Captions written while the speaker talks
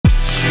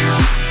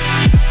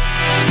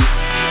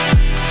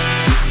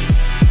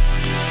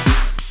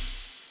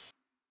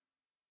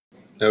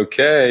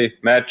Okay,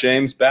 Matt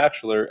James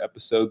Bachelor,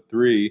 episode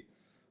 3.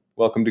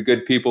 Welcome to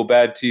Good People,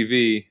 Bad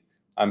TV.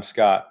 I'm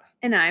Scott.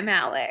 And I'm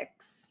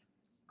Alex.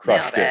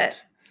 Crushed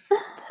it.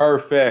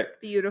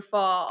 Perfect.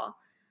 Beautiful.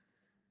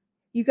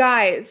 You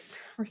guys,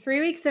 we're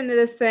 3 weeks into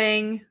this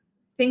thing.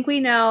 Think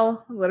we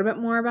know a little bit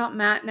more about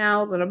Matt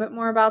now, a little bit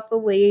more about the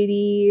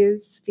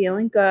ladies.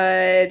 Feeling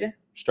good.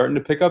 Starting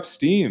to pick up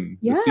steam.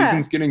 Yeah. The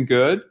season's getting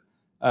good.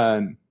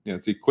 And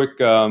it's a quick,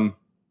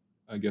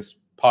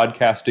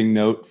 podcasting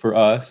note for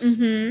us.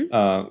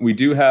 Mm-hmm. We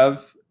do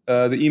have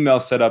the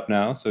email set up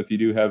now. So if you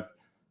do have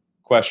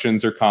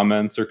questions or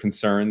comments or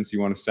concerns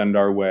you want to send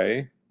our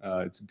way,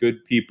 it's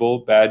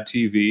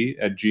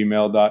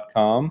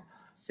goodpeoplebadtv@gmail.com.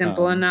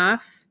 Simple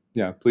enough.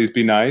 Yeah, please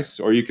be nice,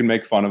 or you can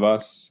make fun of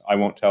us. I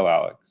won't tell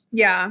Alex.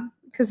 Yeah,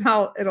 because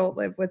it'll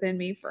live within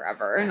me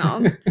forever, and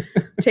I'll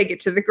take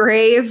it to the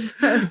grave.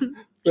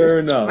 Fair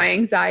enough. My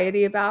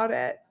anxiety about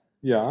it.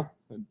 Yeah.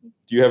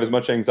 Do you have as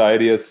much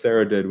anxiety as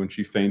Sarah did when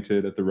she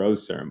fainted at the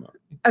rose ceremony?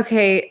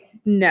 Okay,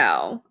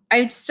 no.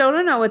 I still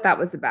don't know what that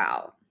was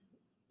about.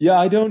 Yeah,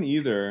 I don't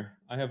either.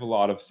 I have a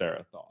lot of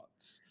Sarah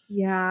thoughts.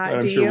 Yeah,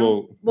 I'm sure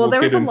you? We'll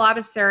there was a lot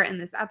of Sarah in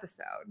this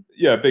episode.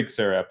 Yeah, big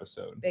Sarah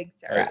episode.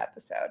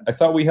 Episode. I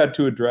thought we had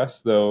to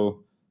address,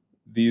 though,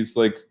 these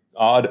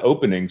odd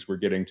openings we're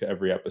getting to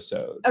every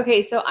episode.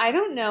 Okay, so I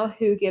don't know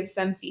who gives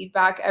them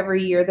feedback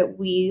every year that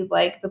we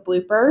like the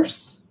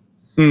bloopers.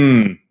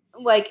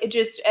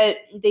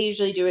 They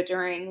usually do it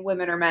during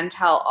Women or Men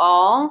Tell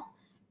All.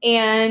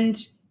 And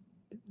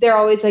they're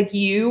always like,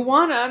 you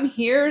want them,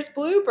 here's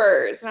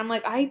bloopers. And I'm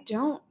like, I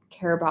don't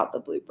care about the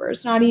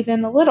bloopers, not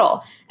even a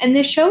little. And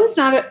this show is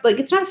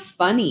it's not a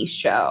funny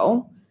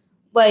show.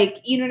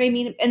 You know what I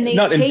mean? And they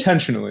not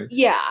intentionally.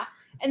 Yeah.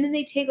 And then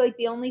they take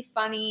the only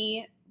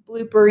funny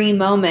bloopery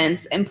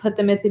moments and put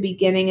them at the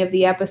beginning of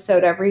the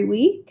episode every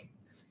week.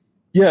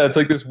 Yeah, it's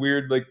this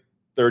weird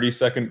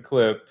 30-second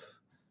clip.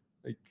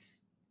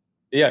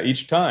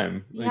 Each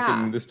time.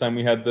 And this time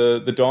we had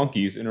the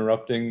donkeys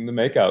interrupting the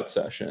makeout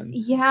session.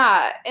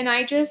 Yeah, and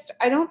I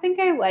don't think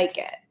I like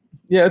it.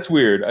 Yeah, it's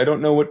weird. I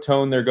don't know what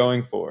tone they're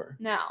going for.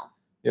 No.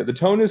 Yeah, the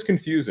tone is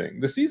confusing.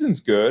 The season's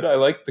good. I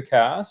like the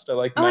cast. I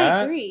like Matt.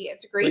 I agree.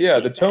 It's a great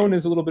season. The tone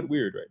is a little bit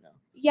weird right now.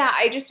 Yeah,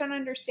 I just don't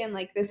understand.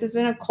 This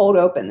isn't a cold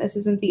open. This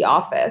isn't The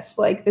Office,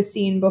 the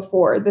scene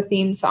before the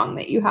theme song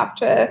that you have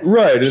to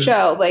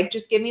show.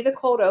 Just give me the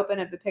cold open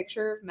of the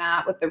picture of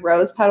Matt with the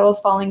rose petals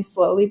falling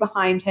slowly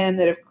behind him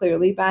that have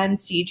clearly been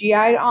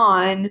CGI'd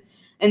on,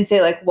 and say,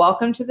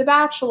 welcome to The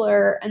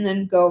Bachelor, and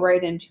then go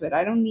right into it.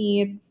 I don't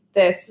need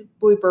this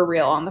blooper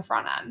reel on the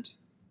front end.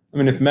 I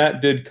mean, if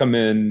Matt did come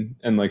in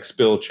and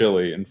spill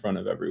chili in front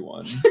of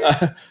everyone,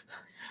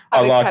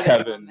 a la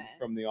Kevin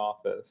from The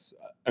Office,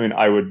 I mean,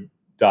 I would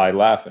die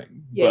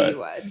laughing. Yeah, you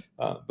would.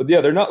 But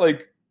yeah, they're not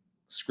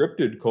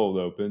scripted cold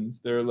opens.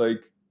 They're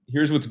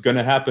here's what's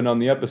gonna happen on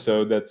the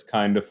episode that's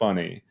kind of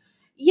funny.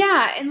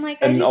 Yeah, and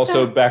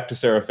also back to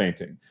Sarah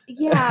fainting.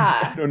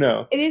 Yeah. I don't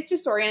know. It is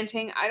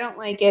disorienting. I don't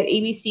like it.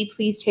 ABC,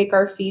 please take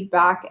our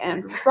feedback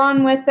and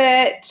run with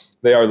it.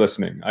 They are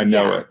listening. I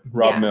know it.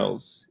 Rob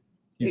Mills.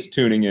 He's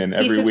tuning in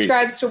every week. He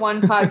subscribes to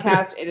one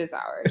podcast. It is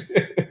ours.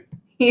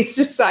 He's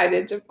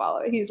decided to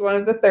follow it. He's one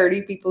of the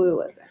 30 people who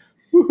listen.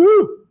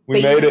 Woohoo!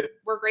 We made it.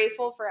 We're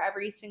grateful for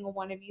every single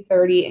one of you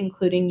 30,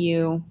 including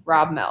you,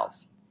 Rob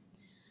Mills.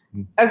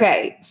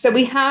 Okay, so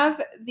we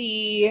have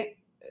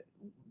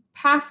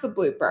past the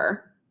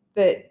blooper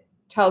that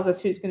tells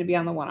us who's going to be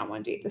on the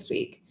one-on-one date this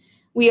week.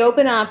 We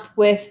open up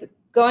with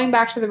going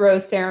back to the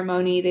rose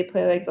ceremony. They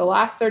play the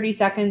last 30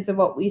 seconds of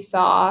what we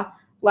saw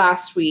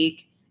last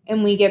week,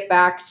 and we get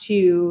back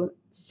to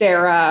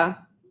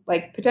Sarah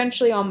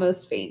potentially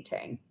almost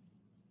fainting.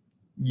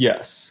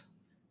 Yes.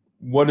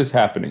 What is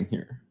happening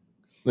here?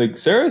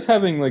 Sarah's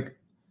having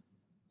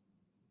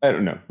I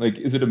don't know.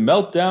 Is it a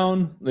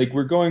meltdown?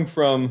 We're going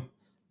from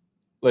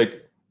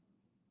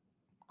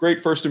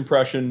great first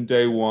impression,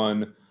 day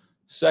one,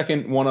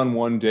 second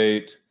one-on-one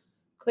date.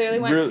 Clearly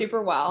went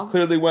super well.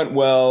 Clearly went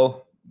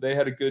well. They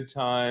had a good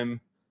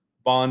time,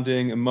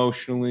 bonding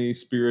emotionally,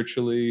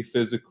 spiritually,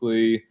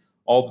 physically,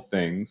 all the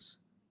things.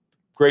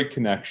 Great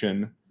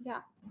connection. Yeah.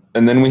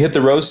 And then we hit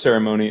the rose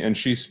ceremony and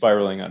she's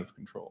spiraling out of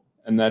control.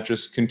 And that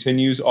just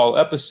continues all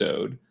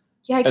episode.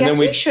 Yeah, I guess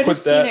we should have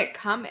seen it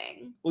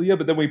coming. Well, yeah,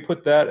 but then we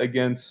put that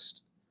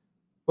against,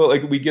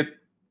 we get,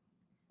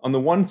 on the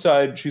one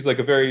side, she's a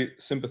very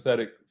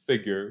sympathetic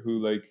figure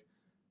who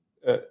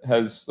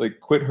has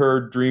quit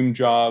her dream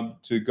job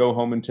to go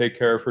home and take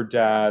care of her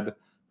dad,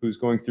 who's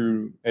going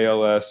through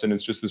ALS, and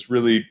it's just this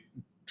really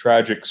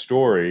tragic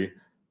story,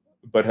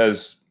 but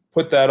has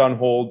put that on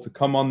hold to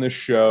come on this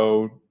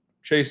show,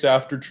 chase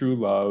after true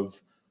love.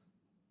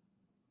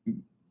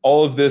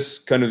 All of this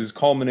kind of is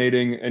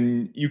culminating,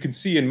 and you can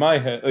see in my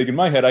head,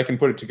 I can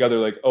put it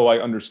together I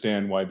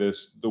understand why the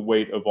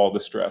weight of all the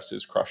stress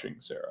is crushing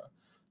Sarah.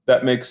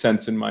 That makes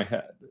sense in my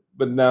head.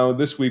 But now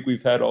this week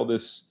we've had all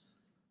this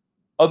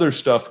other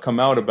stuff come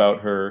out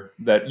about her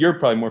that you're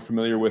probably more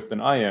familiar with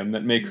than I am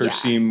that make her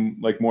seem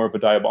like more of a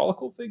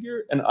diabolical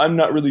figure. And I'm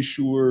not really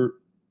sure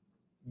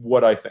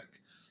what I think.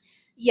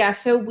 Yeah,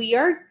 so we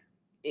are...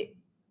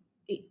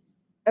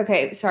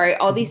 Okay, sorry.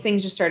 All these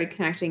things just started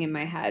connecting in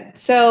my head.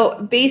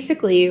 So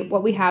basically,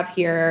 what we have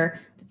here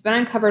that's been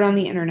uncovered on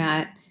the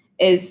internet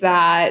is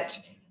that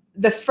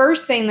the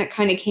first thing that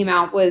kind of came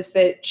out was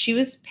that she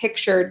was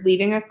pictured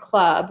leaving a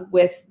club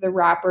with the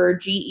rapper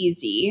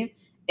G-Eazy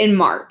in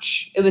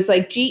March. It was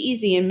like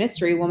G-Eazy and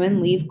Mystery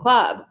Woman leave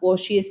club. Well,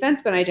 she has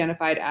since been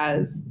identified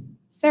as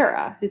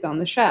Sarah, who's on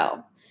the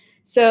show.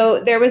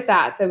 So there was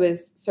that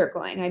was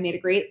circling. I made a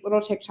great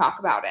little TikTok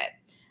about it.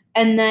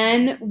 And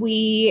then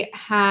we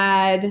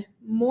had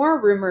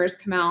more rumors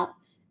come out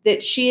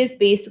that she is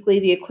basically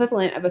the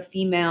equivalent of a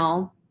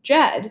female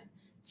Jed.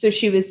 So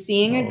she was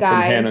seeing a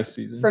guy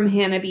from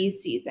Hannah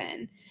B's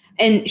season.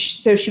 And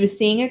so she was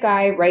seeing a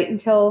guy right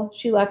until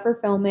she left for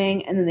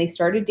filming. And then they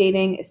started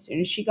dating as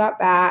soon as she got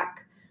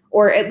back,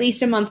 or at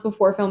least a month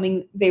before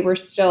filming. They were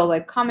still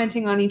like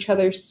commenting on each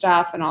other's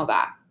stuff and all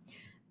that.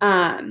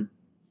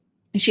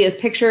 She has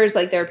pictures,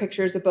 like there are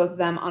pictures of both of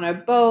them on a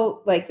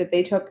boat, like that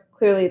they took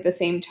clearly at the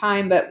same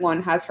time, but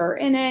one has her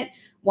in it,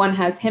 one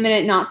has him in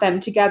it, not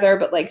them together,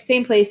 but like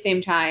same place,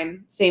 same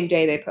time, same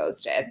day they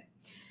posted.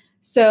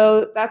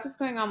 So that's what's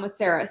going on with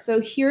Sarah.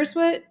 So here's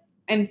what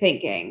I'm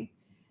thinking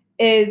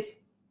is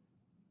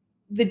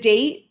the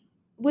date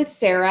with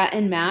Sarah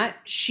and Matt,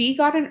 she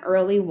got an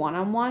early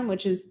one-on-one,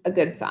 which is a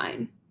good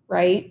sign,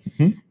 right?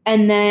 Mm-hmm.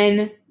 And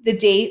then the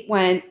date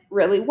went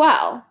really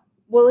well.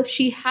 Well, if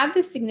she had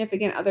this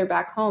significant other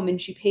back home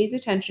and she pays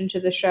attention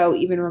to the show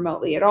even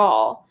remotely at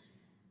all,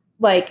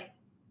 like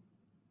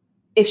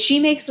if she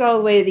makes it all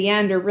the way to the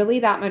end or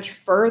really that much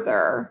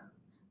further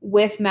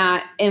with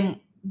Matt and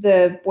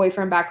the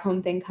boyfriend back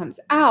home thing comes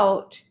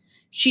out,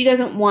 she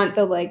doesn't want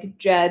the like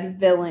Jed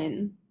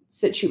villain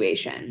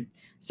situation.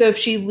 So if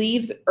she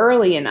leaves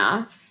early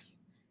enough,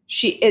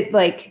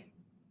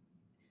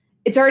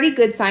 it's already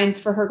good signs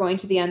for her going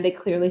to the end. They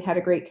clearly had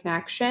a great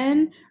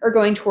connection, or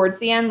going towards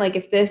the end. Like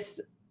if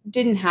this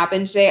didn't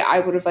happen today, I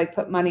would have like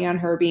put money on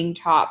her being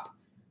top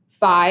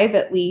 5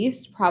 at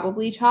least,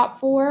 probably top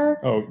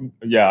 4. Oh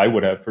yeah, I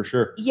would have for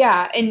sure.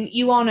 Yeah. And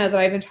you all know that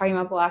I've been talking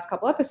about the last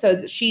couple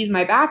episodes that she's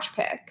my batch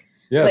pick.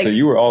 Yeah. Like, so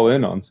you were all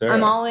in on Sarah.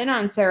 I'm all in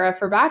on Sarah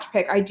for batch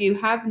pick. I do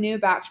have new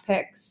batch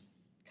picks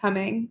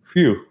coming.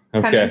 Phew.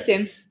 Okay. Coming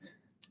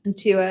soon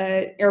to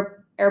a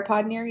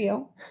AirPod near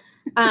you.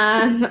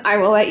 I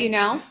will let you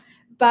know,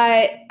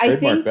 but I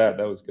think that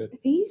was good.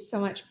 Thank you so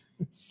much.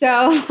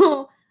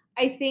 So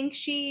I think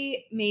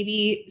she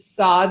maybe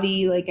saw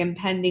the like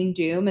impending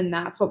doom, and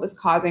that's what was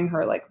causing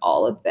her like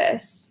all of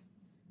this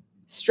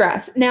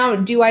stress. Now,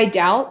 do I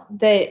doubt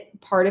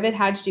that part of it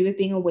had to do with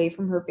being away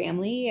from her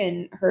family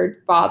and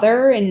her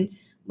father? And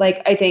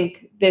like, I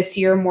think this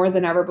year more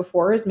than ever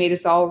before has made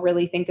us all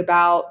really think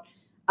about,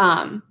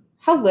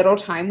 how little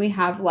time we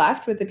have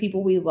left with the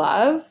people we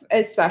love,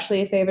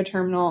 especially if they have a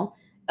terminal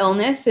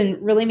illness, and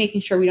really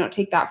making sure we don't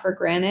take that for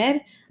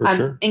granted,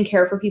 sure. And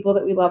care for people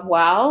that we love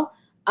well.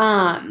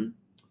 And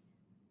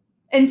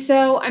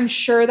so I'm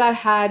sure that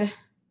had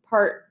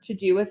part to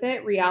do with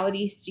it.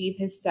 Reality Steve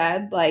has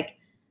said, like,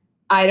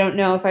 I don't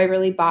know if I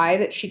really buy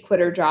that she quit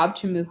her job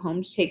to move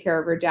home to take care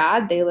of her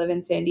dad. They live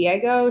in San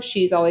Diego.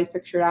 She's always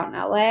pictured out in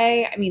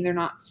LA. I mean, they're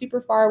not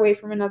super far away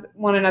from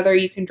one another.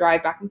 You can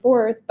drive back and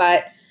forth,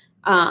 but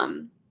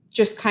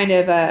just kind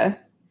of a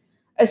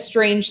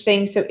strange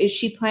thing. So is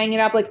she playing it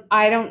up? Like,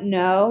 I don't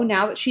know.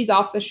 Now that she's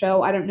off the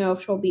show, I don't know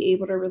if she'll be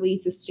able to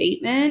release a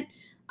statement,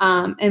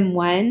 and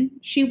when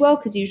she will,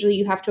 because usually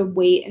you have to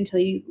wait until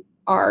you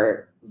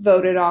are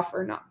voted off,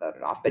 or not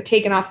voted off, but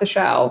taken off the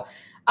show,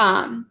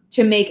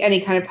 to make any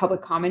kind of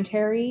public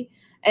commentary.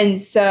 And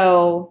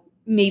so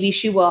maybe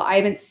she will. I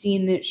haven't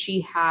seen that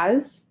she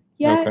has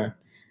yet. Okay.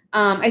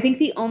 I think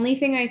the only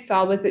thing I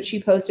saw was that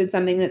she posted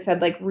something that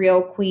said like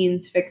real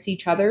queens fix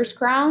each other's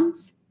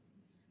crowns.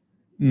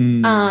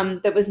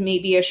 That was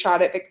maybe a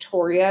shot at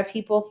Victoria,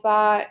 people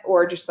thought,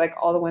 or just like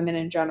all the women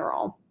in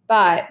general.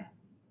 But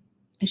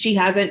she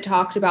hasn't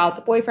talked about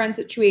the boyfriend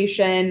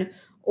situation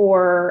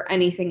or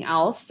anything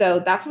else. So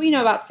that's what we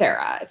know about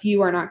Sarah, if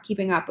you are not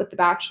keeping up with the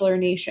Bachelor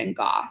Nation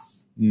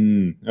goss.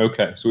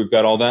 Okay, so we've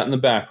got all that in the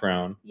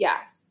background.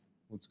 Yes.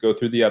 Let's go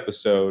through the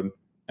episode,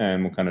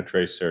 and we'll kind of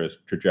trace Sarah's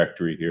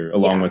trajectory here,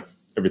 along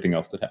with everything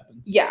else that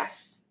happened.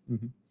 Yes.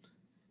 Mm-hmm.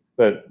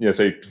 But yeah,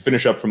 so to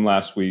finish up from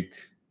last week,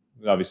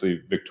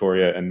 obviously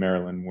Victoria and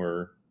Marilyn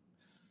were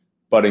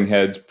butting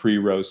heads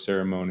pre-rose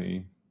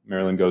ceremony.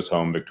 Marilyn goes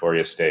home,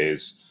 Victoria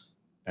stays,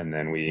 and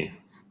then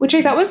which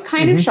I thought was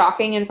kind of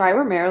shocking. And if I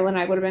were Marilyn,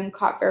 I would have been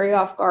caught very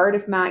off guard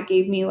if Matt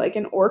gave me like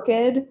an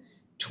orchid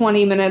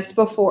 20 minutes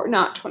before,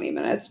 not 20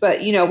 minutes, but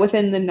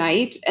within the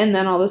night. And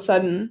then all of a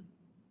sudden,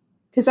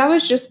 because that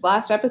was just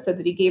last episode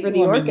that he gave her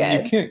the orchid. I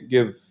mean, you can't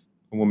give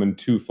a woman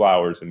 2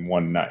 flowers in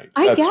one night.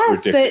 That's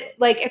ridiculous. But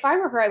like if I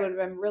were her, I would have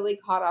been really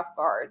caught off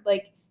guard.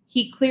 Like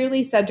he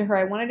clearly said to her,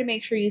 I wanted to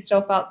make sure you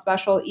still felt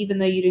special, even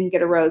though you didn't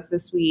get a rose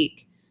this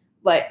week.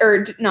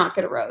 Or not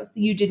get a rose.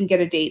 You didn't get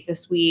a date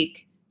this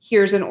week.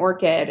 Here's an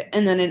orchid.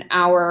 And then an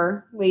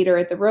hour later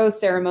at the rose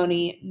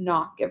ceremony,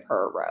 not give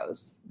her a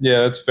rose.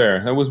 Yeah, that's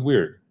fair. That was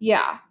weird.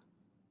 Yeah.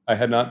 I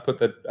had not put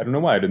that. I don't know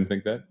why I didn't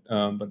think that.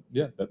 But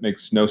yeah, that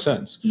makes no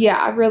sense.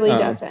 Yeah, it really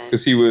doesn't.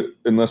 Because he would,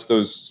 unless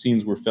those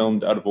scenes were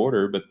filmed out of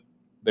order, but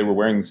they were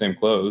wearing the same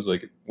clothes.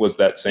 Like, it was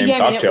that same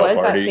cocktail party. Yeah, it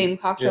was that same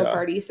cocktail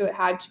party, so it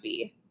had to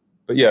be.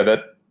 But yeah, that.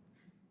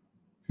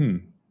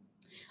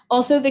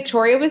 Also,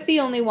 Victoria was the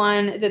only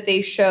one that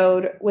they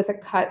showed with a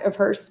cut of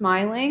her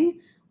smiling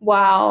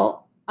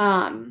while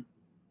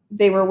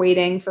they were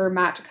waiting for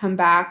Matt to come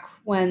back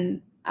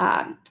when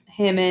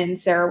him and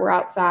Sarah were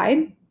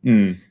outside.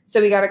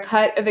 So we got a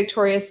cut of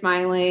Victoria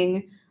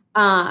smiling.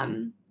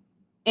 And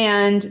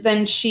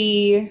then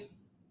she,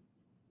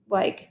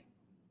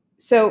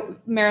 so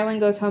Marilyn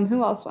goes home.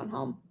 Who else went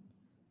home?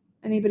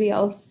 Anybody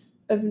else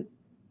of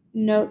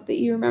note that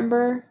you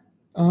remember?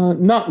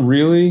 Not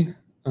really.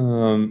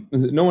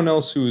 No one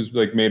else who's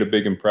made a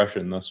big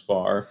impression thus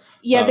far.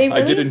 Yeah,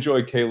 I did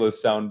enjoy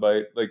Kayla's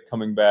soundbite,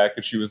 coming back,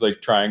 and she was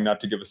trying not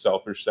to give a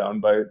selfish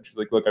soundbite. She's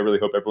like, "Look, I really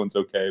hope everyone's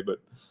okay, but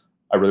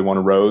I really want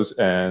a rose,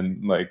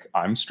 and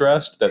I'm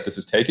stressed that this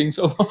is taking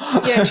so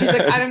long." Yeah, she's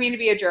like, "I don't mean to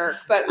be a jerk,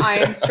 but I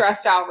am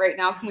stressed out right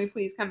now. Can we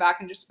please come back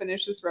and just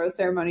finish this rose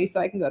ceremony so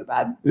I can go to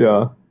bed?"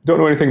 Yeah, don't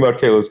know anything about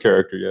Kayla's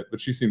character yet, but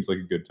she seems like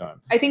a good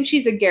time. I think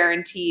she's a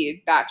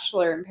guaranteed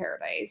Bachelor in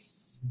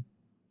Paradise.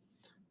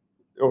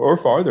 Or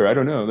farther, I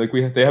don't know.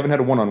 They haven't had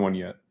a one-on-one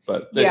yet,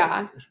 but they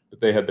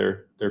had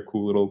their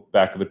cool little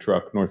back of the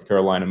truck North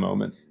Carolina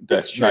moment.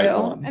 That's true,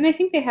 and I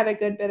think they had a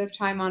good bit of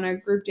time on a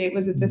group date.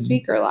 Was it this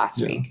week or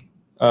last week?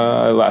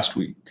 Last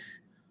week.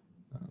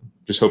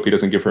 Just hope he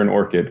doesn't give her an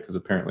orchid, because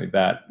apparently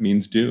that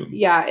means doom.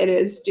 Yeah, it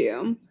is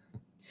doom.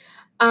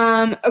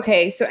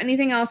 Okay, so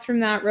anything else from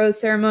that rose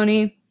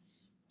ceremony?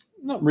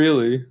 Not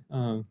really.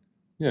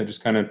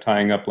 Just kind of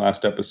tying up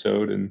last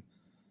episode, and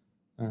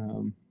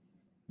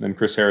then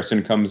Chris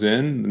Harrison comes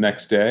in the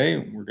next day.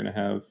 We're going to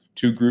have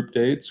 2 group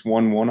dates,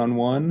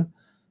 one-on-one.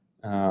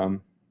 But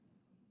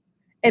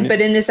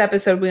in this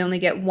episode, we only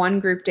get 1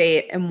 group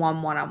date and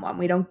 1 one-on-one.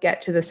 We don't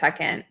get to the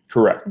second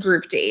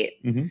group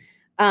date.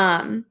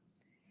 Mm-hmm.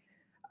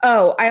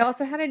 I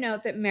also had a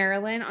note that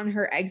Marilyn on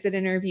her exit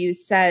interview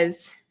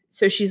says,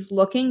 so she's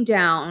looking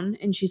down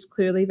and she's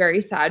clearly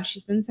very sad.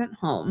 She's been sent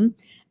home.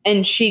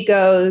 And she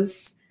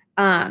goes,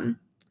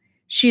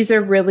 she's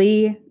a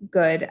really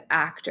good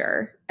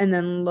actor, and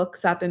then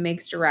looks up and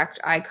makes direct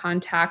eye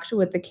contact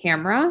with the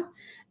camera.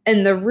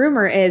 And the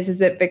rumor is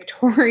that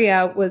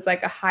Victoria was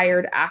a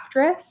hired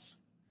actress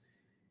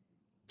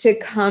to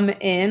come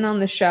in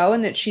on the show,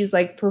 and that she's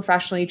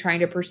professionally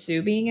trying to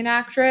pursue being an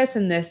actress.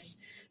 And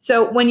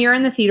so when you're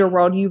in the theater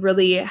world, you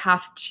really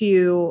have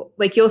to,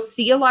 you'll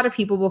see a lot of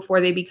people before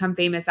they become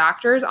famous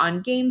actors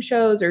on game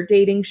shows or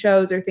dating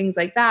shows or things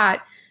like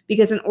that.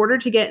 Because in order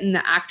to get in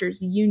the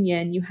actors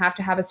union, you have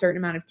to have a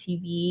certain amount of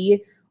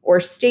TV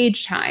or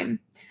stage time.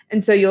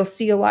 And so you'll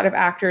see a lot of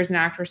actors and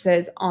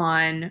actresses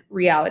on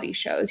reality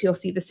shows. You'll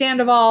see the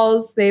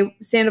Sandovals.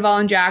 Sandoval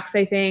and Jax,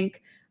 I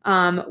think,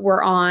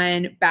 were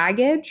on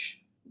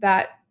Baggage,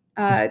 that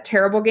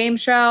terrible game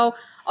show.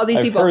 All these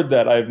people. I've heard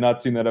that. I have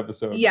not seen that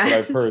episode. Yeah. But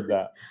I've heard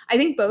that. I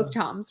think both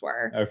Toms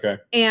were. Okay.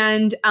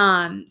 And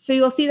so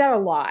you'll see that a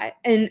lot.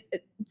 And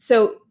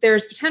so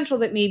there's potential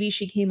that maybe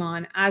she came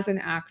on as an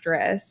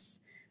actress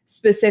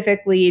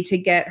specifically to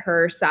get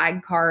her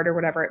SAG card or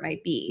whatever it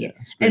might be.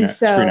 Yeah,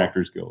 Screen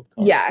Actors Guild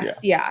card.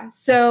 Yes, yeah.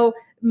 So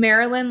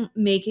Marilyn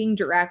making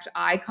direct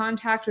eye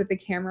contact with the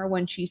camera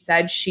when she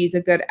said she's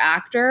a good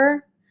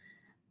actor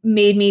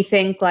made me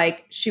think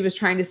she was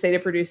trying to say to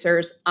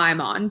producers, I'm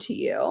on to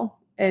you.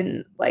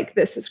 And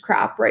this is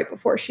crap right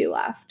before she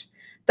left.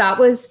 That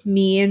was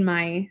me in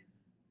my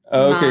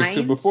mind.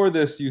 So before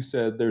this, you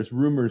said there's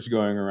rumors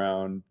going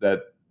around that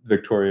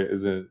Victoria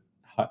is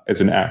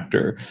an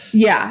actor.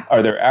 Yeah.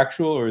 Are there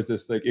actual, or is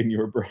this in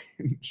your brain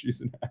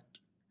she's an actor?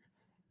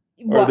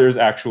 Or there's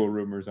actual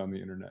rumors on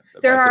the internet?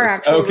 There are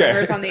actual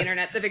rumors on the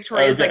internet that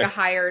Victoria is a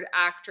hired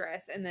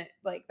actress, and that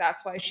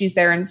that's why she's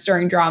there and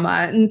stirring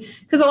drama. And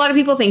because a lot of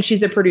people think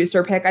she's a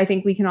producer pick, I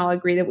think we can all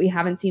agree that we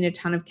haven't seen a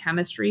ton of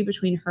chemistry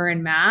between her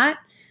and Matt,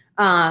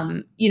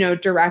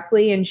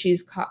 directly, and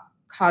she's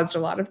caused a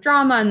lot of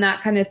drama and that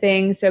kind of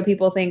thing. So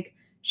people think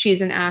she's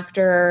an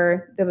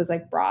actor that was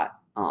brought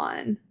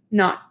on,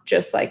 not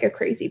just a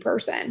crazy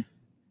person.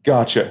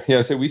 Gotcha.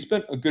 Yeah. So we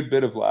spent a good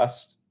bit of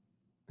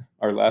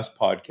our last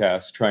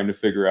podcast trying to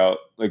figure out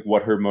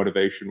what her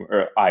motivation,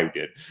 or I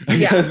did.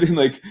 Has been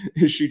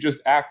is she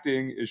just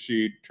acting? Is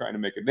she trying to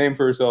make a name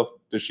for herself?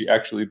 Does she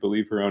actually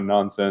believe her own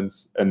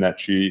nonsense and that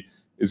she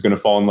is going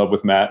to fall in love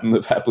with Matt and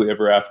live happily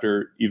ever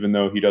after, even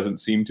though he doesn't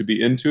seem to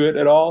be into it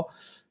at all?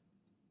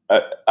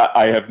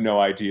 I have no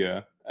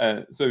idea.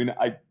 So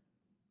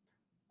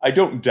I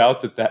don't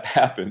doubt that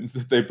happens,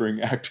 that they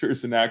bring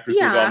actors and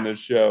actresses on this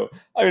show.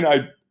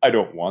 I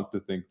don't want to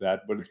think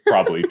that, but it's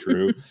probably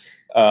true.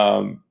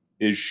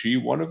 Is she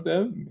one of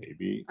them?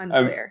 Maybe.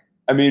 Unclear.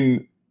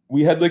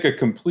 We had a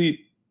complete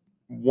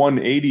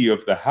 180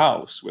 of the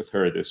house with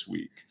her this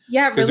week.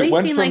 Yeah, it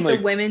really seemed the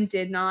women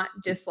did not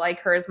dislike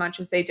her as much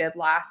as they did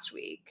last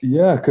week.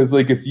 Yeah, because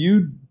if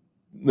you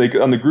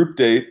on the group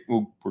date,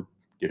 we're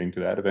getting to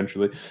that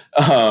eventually.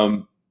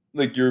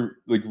 like you're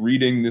like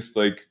reading this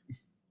like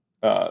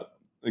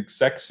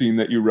sex scene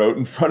that you wrote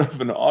in front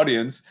of an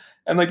audience.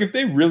 And like, if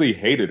they really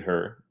hated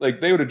her,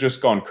 like they would have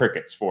just gone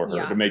crickets for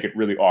her to make it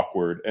really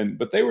awkward.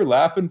 But they were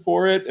laughing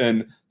for it.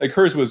 And like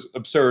hers was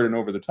absurd and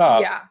over the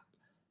top. Yeah.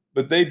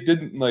 But they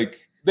didn't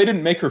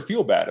make her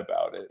feel bad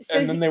about it. So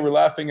and then they were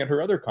laughing at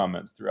her other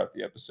comments throughout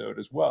the episode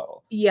as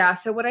well. Yeah.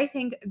 So what I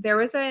think, there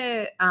was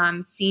a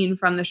scene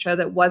from the show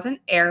that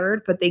wasn't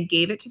aired, but they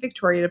gave it to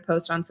Victoria to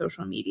post on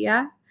social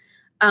media,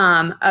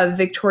 of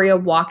Victoria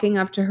walking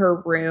up to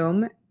her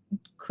room,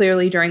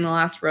 clearly during the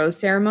last rose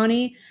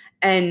ceremony,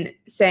 and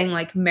saying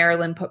like,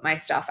 Marilyn put my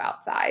stuff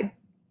outside.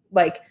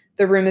 Like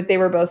the room that they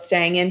were both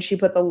staying in, she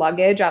put the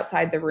luggage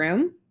outside the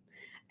room.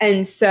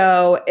 And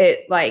so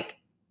it like,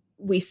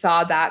 we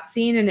saw that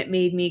scene and it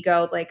made me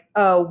go like,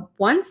 oh,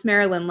 once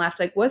Marilyn left,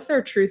 like, was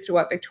there truth to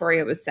what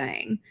Victoria was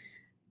saying?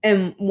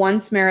 And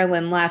once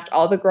Marilyn left,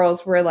 all the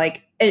girls were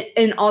like,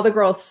 and all the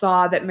girls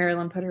saw that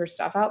Marilyn put her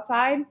stuff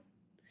outside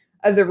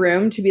of the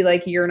room to be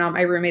like, you're not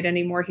my roommate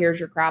anymore. Here's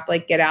your crap.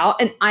 Like, get out.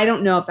 And I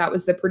don't know if that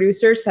was the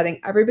producers setting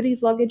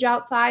everybody's luggage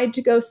outside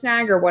to go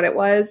snag or what it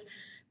was,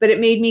 but it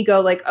made me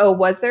go like, oh,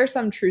 was there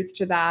some truth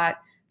to that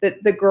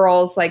the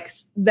girls like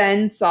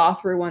then saw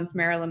through once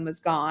Marilyn was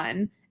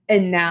gone,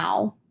 and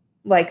now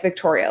like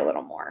Victoria a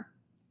little more.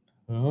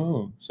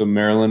 Oh, so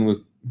Marilyn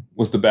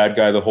was the bad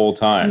guy the whole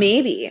time.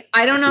 Maybe.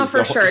 I don't know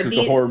for sure. This is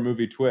the horror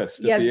movie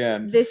twist at the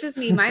end. This is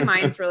me. My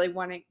mind's really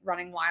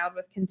running wild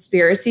with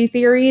conspiracy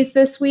theories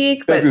this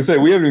week. I was going to say,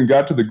 we haven't even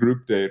got to the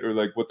group date or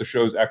like what the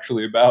show's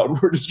actually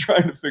about. We're just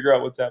trying to figure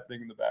out what's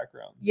happening in the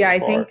background. Yeah, I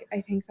think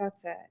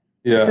that's it.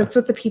 Yeah. That's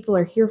what the people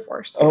are here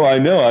for. So. Oh, I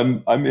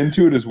know. I'm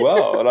into it as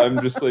well. And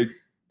I'm just like,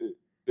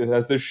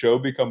 has this show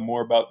become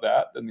more about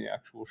that than the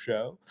actual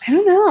show? I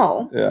don't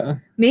know. Yeah.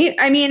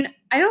 I mean,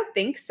 I don't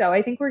think so.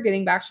 I think we're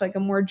getting back to like a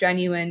more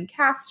genuine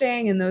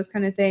casting and those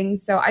kind of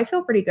things. So I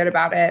feel pretty good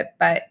about it.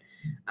 But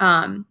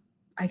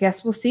I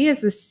guess we'll see as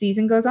this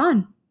season goes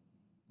on.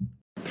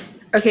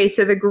 Okay,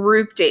 so the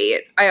group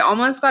date. I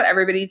almost got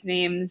everybody's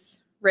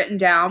names written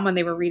down when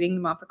they were reading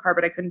them off the card,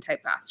 but I couldn't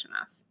type fast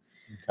enough.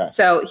 Okay.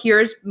 So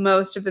here's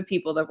most of the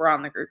people that were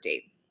on the group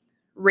date.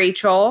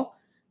 Rachel,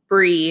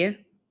 Bree,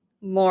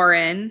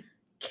 Lauren,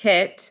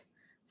 Kit,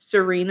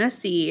 Serena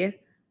C,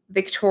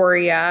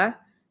 Victoria,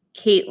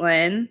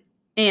 Caitlin,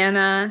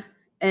 Anna,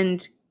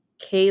 and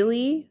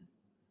Kaylee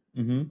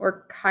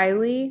or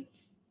Kylie.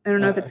 I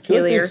don't know if it's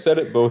Kaylee or said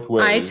it both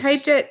ways. I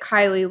typed it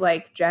Kylie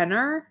like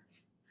Jenner.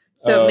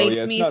 So it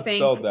makes me not think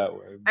spelled that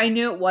way. I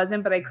knew it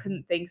wasn't, but I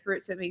couldn't think through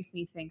it. So it makes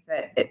me think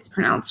that it's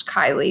pronounced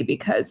Kylie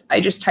because I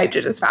just typed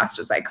it as fast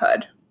as I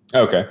could.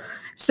 Okay.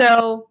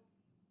 So,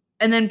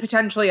 and then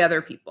potentially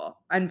other people,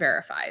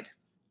 unverified.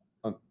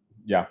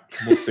 Yeah,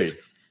 we'll see.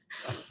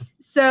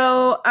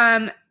 So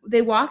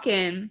they walk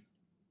in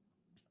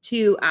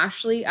to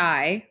Ashley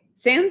I,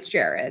 sans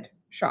Jared,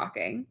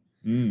 shocking,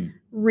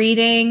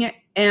 reading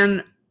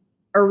an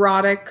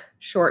erotic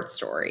short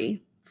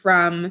story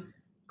from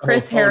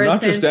Chris Harrison.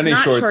 Not just any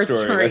short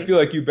story. I feel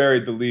like you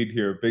buried the lead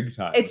here big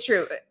time. It's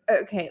true.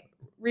 Okay,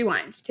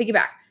 rewind. Take it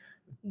back.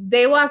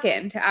 They walk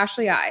in to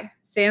Ashley I,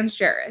 sans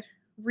Jared,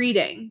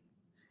 reading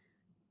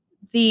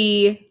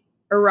the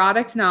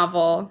erotic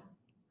novel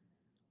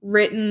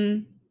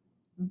written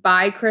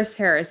by Chris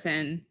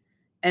Harrison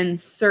and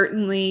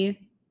certainly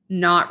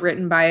not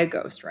written by a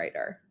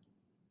ghostwriter.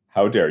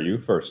 How dare you,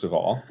 first of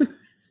all.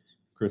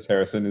 Chris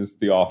Harrison is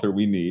the author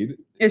we need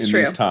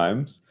these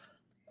times.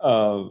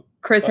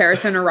 Chris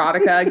Harrison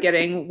erotica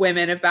getting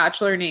women of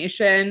Bachelor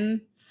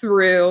Nation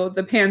through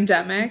the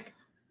pandemic.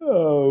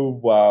 Oh,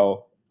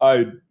 wow.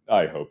 I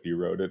hope he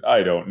wrote it.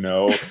 I don't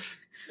know.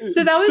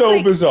 So that was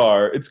so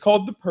bizarre. It's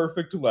called The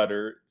Perfect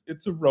Letter.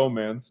 It's a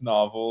romance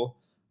novel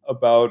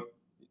about,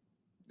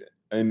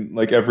 and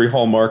like every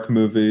Hallmark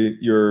movie,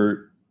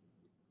 your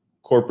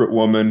corporate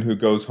woman who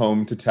goes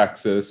home to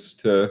Texas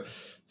to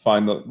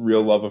find the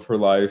real love of her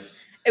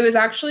life. It was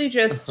actually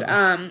just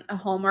a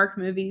Hallmark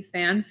movie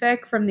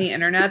fanfic from the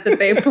internet that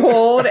they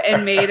pulled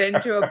and made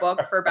into a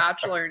book for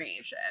Bachelor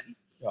Nation.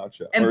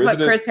 Gotcha. And put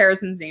Chris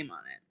Harrison's name on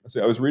it.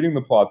 See, I was reading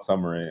the plot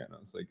summary and I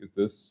was like, is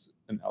this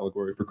an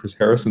allegory for Chris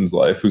Harrison's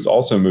life, who's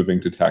also moving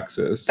to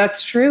Texas?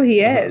 That's true.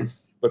 He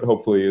is. But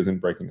hopefully he isn't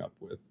breaking up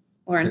with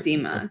Lauren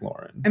Zima. With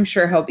Lauren. I'm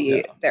sure he'll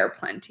be there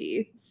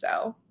plenty.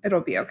 So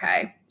it'll be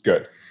okay.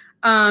 Good.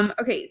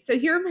 Okay, so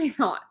here are my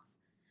thoughts.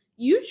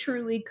 You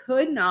truly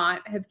could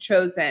not have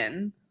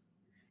chosen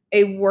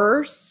a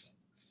worse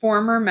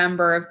former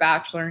member of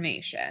Bachelor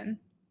Nation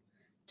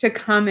to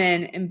come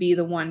in and be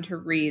the one to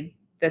read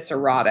this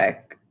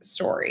erotic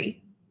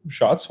story.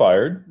 Shots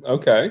fired.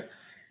 Okay.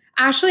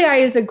 Ashley I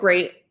is a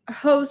great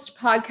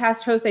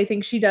podcast host. I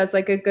think she does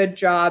like a good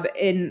job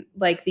in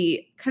like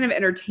the kind of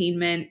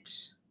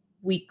entertainment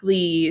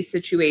weekly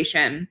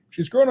situation.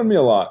 She's grown on me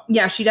a lot.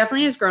 Yeah, she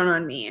definitely has grown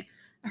on me.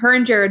 Her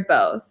and Jared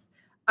both.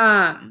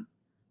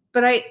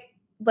 But I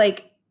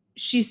like,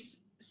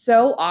 she's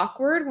so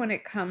awkward when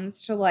it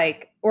comes to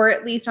like, or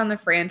at least on the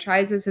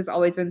franchises has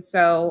always been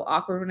so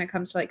awkward when it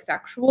comes to like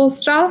sexual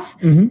stuff,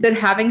 that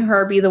having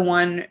her be the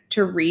one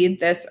to read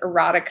this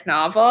erotic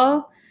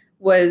novel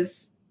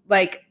was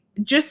like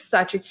just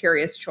such a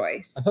curious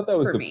choice. I thought that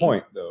was the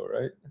point though,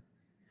 right?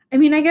 I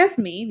mean, I guess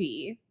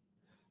maybe.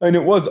 I mean,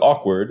 it was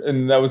awkward,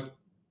 and that was,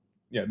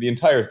 the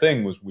entire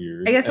thing was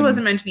weird. I guess it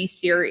wasn't meant to be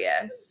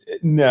serious.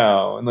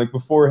 No, and like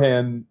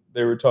beforehand,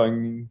 they were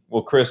talking.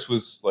 Well, Chris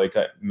was like,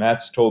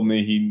 Matt's told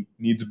me he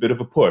needs a bit of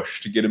a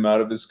push to get him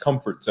out of his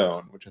comfort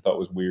zone, which I thought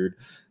was weird.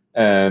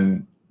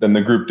 And then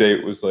the group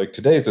date was like,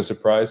 today's a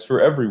surprise for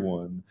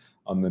everyone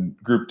on the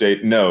group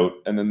date note,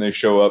 and then they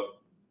show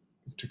up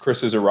to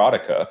Chris's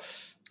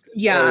erotica.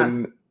 Yeah,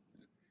 and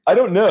I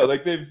don't know.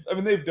 Like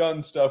they've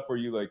done stuff where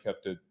you like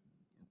have to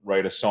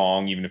write a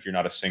song, even if you're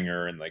not a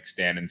singer, and like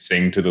stand and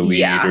sing to the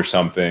lead or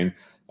something.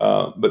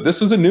 But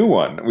this was a new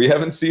one. We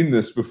haven't seen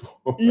this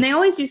before. And they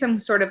always do some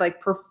sort of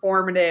like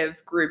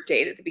performative group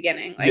date at the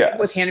beginning. Like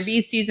with Hannah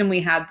B's season, we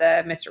had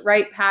the Mr.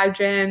 Right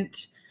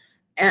pageant.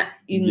 And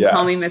you can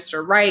call me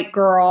Mr. Right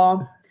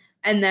girl.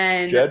 And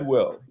then Jed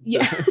will.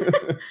 Yeah.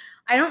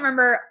 I don't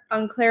remember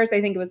on Claire's,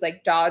 I think it was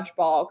like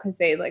dodgeball because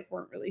they like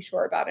weren't really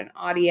sure about an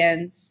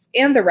audience,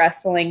 and the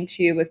wrestling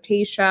too with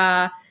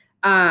Tayshia.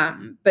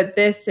 But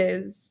this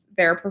is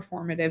their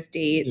performative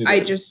date. I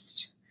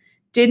just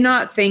did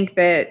not think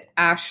that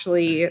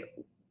Ashley.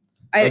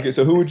 Okay,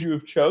 so who would you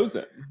have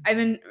chosen? I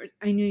knew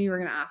you were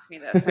going to ask me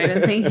this. I've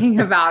been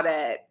thinking about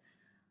it.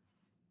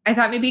 I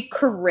thought maybe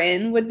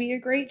Corinne would be a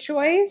great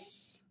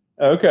choice.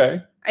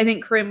 Okay. I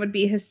think Corinne would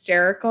be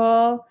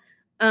hysterical.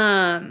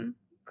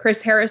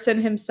 Chris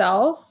Harrison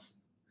himself,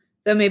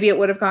 though maybe it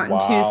would have gotten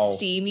too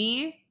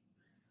steamy.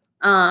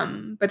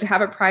 But to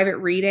have a private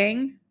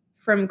reading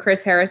from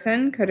Chris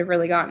Harrison could have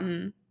really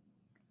gotten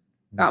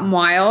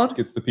wild.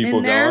 Gets the people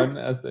going,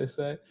 as they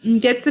say.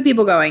 Gets the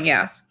people going,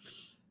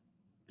 yes.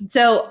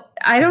 So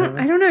I don't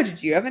know.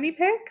 Did you have any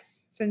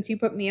picks since you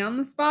put me on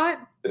the spot?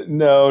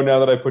 No, now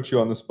that I put you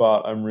on the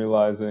spot, I'm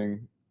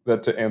realizing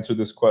that to answer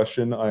this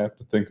question, I have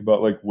to think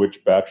about like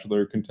which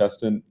Bachelor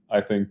contestant I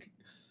think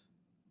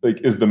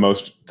like is the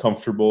most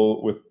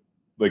comfortable with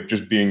like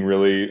just being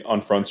really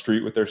on Front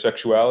Street with their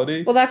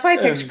sexuality. Well, that's why I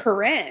picked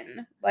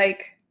Corinne.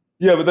 Like,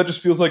 yeah, but that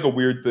just feels like a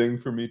weird thing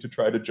for me to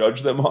try to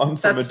judge them on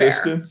from a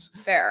distance.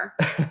 Fair.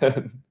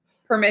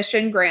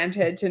 Permission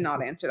granted to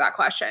not answer that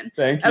question.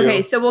 Thank you.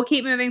 Okay, so we'll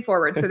keep moving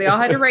forward. So they all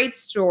had to write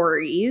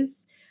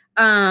stories.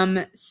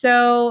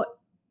 So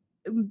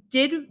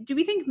do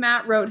we think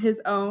Matt wrote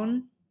his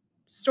own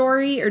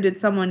story, or did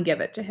someone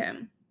give it to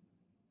him?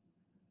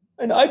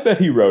 And I bet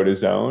he wrote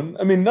his own.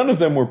 I mean, none of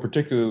them were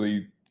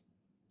particularly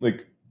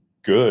like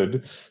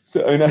good.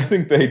 So I mean, I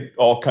think they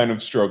all kind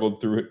of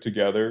struggled through it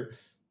together.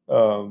 I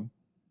don't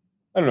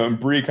know. And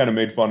Brie kind of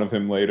made fun of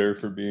him later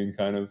for being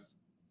kind of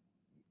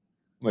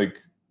like,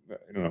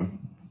 I don't know,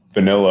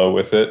 vanilla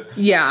with it.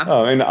 Yeah.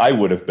 And I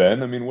would have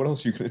been. I mean, what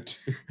else are you going to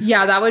do?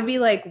 Yeah, that would be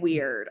like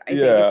weird. I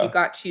think if you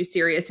got too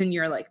serious and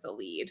you're like the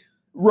lead.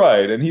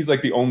 Right. And he's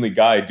like the only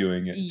guy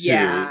doing it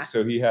too.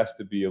 So he has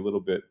to be a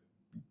little bit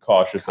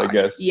cautious, I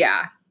guess.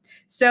 Yeah.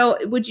 So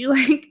would you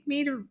like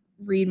me to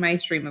read my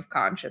stream of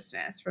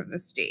consciousness from the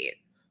state?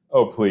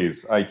 Oh,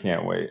 please. I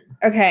can't wait.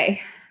 Okay.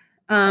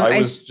 I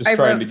was just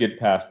trying to get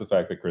past the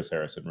fact that Chris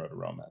Harrison wrote a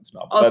romance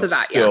novel. Also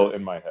That's still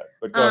in my head.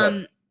 But go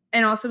ahead.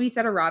 And also we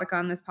said erotica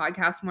on this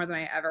podcast more than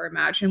I ever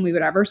imagined we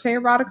would ever say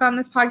erotica on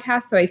this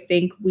podcast. So I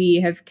think we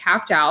have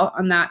capped out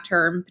on that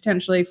term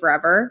potentially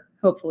forever,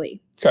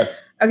 hopefully.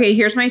 Okay,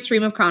 here's my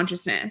stream of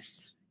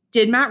consciousness.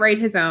 Did Matt write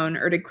his own,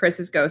 or did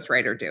Chris's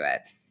ghostwriter do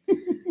it?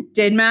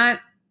 Did Matt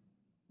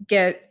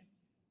get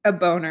a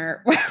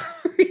boner while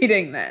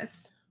reading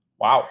this?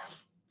 Wow.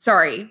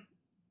 Sorry.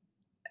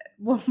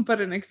 We'll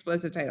put an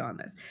explicit title on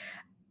this.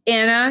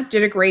 Anna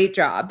did a great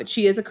job, but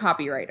she is a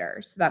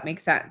copywriter, so that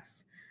makes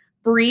sense.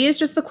 Brie is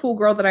just the cool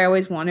girl that I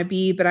always want to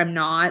be, but I'm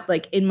not.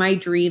 Like in my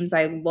dreams,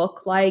 I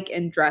look like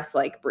and dress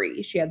like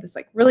Brie. She had this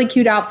like really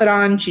cute outfit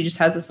on. She just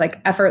has this like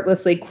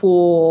effortlessly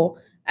cool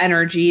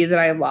energy that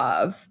I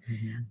love.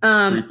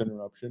 Brief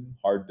interruption.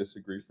 Hard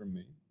disagree from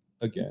me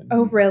again.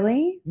 Oh,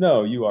 really?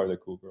 No, you are the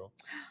cool girl.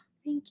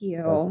 Thank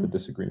you. That's the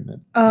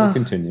disagreement. We'll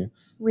continue.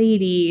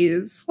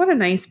 Ladies, what a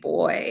nice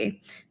boy.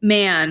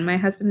 Man, my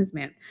husband is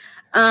man.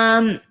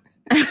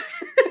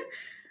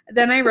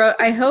 Then I wrote,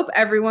 I hope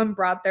everyone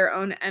brought their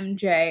own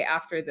MJ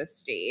after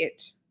this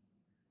date.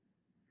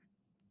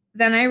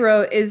 Then I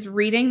wrote, is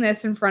reading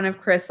this in front of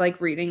Chris like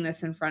reading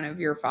this in front of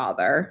your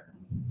father?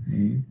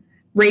 Mm-hmm.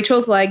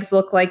 Rachel's legs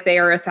look like they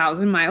are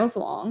 1,000 miles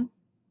long.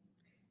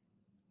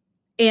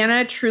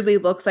 Anna truly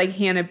looks like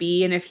Hannah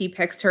B. And if he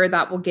picks her,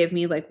 that will give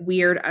me like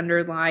weird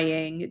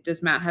underlying,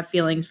 does Matt have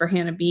feelings for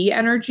Hannah B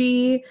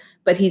energy?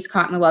 But he's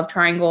caught in a love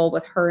triangle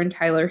with her and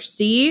Tyler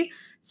C.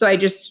 So I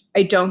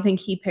don't think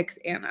he picks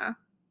Anna.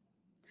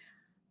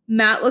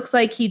 Matt looks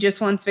like he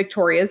just wants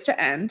Victoria's to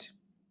end.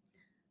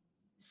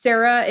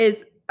 Sarah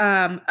is,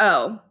 then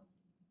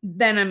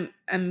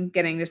I'm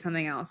getting to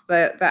something else,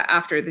 the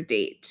after the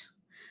date.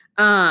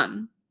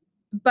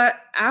 But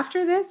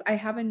after this, I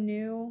have a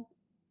new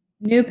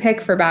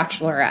pick for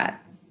Bachelorette.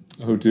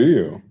 Oh, do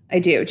you? I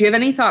do. Do you have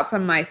any thoughts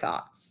on my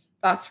thoughts?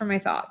 Thoughts for my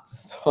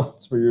thoughts.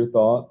 Thoughts for your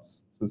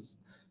thoughts? Is this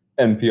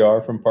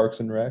NPR from Parks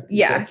and Rec?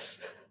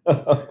 Yes.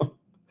 Do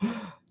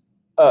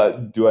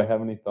I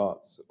have any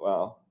thoughts?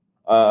 Wow.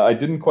 I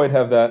didn't quite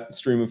have that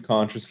stream of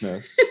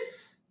consciousness.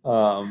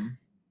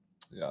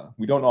 Yeah,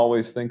 we don't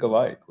always think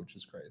alike, which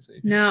is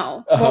crazy.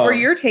 No. What were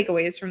your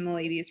takeaways from the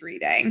ladies'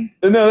 reading?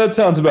 No, that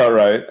sounds about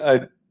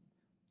right.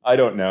 I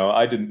don't know.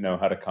 I didn't know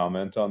how to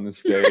comment on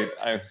this date.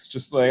 I was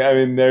just like, I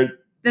mean,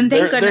 Then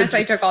thank goodness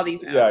I took all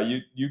these notes. Yeah,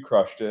 you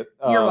crushed it.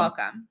 You're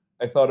welcome.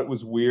 I thought it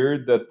was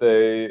weird that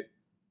they,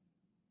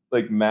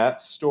 like,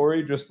 Matt's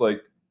story just,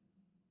 like,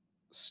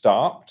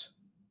 stopped.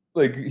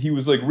 Like, he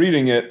was, like,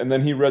 reading it, and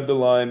then he read the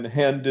line,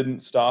 "hand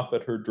didn't stop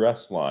at her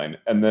dress line,"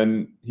 and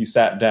then he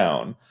sat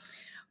down.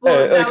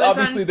 Well, that was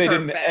obviously they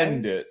didn't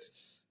end it,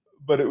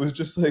 but it was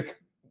just like,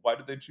 why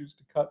did they choose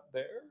to cut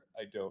there?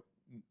 I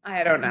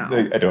don't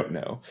know. I don't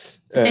know.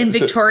 And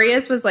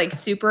Victoria's was like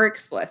super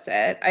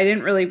explicit. I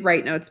didn't really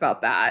write notes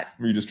about that.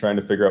 Were you just trying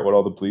to figure out what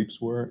all the bleeps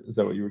were? Is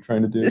that what you were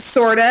trying to do?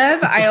 Sort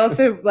of. I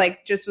also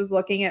just was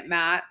looking at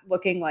Matt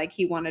looking like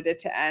he wanted it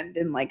to end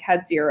and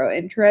had zero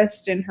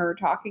interest in her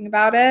talking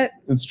about it.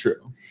 It's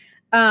true.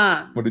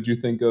 What did you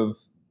think of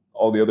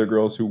all the other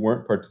girls who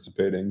weren't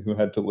participating, who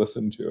had to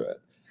listen to it?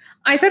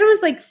 I thought it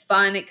was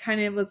fun. It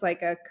kind of was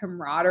like a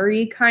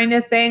camaraderie kind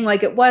of thing.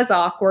 It was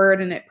awkward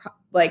and it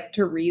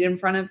to read in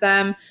front of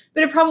them,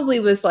 but it probably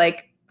was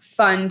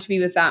fun to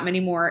be with that many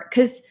more.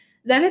 Cause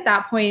then at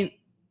that point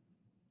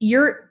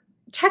you're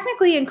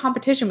technically in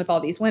competition with all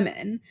these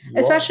women,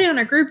 especially on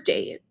a group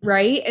date.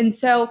 Right. And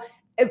so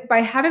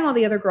by having all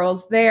the other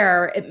girls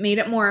there, it made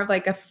it more of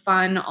a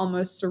fun,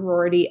 almost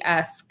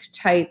sorority-esque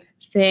type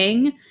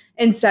thing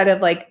instead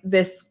of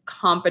this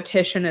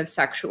competition of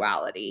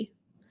sexuality.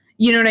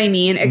 You know what I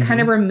mean? It kind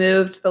of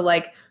removed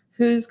the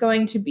who's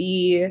going to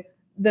be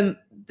the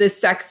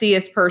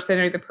sexiest person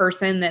or the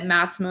person that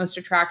Matt's most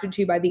attracted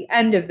to by the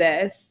end of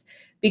this,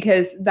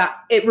 because that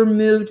it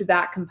removed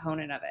that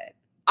component of it,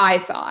 I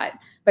thought,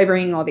 by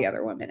bringing all the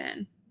other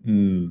women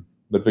in.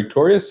 But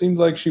Victoria seems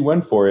like she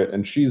went for it,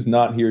 and she's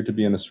not here to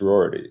be in a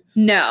sorority.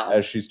 No.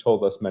 As she's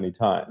told us many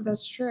times.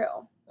 That's true.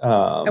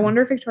 I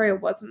wonder if Victoria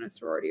wasn't a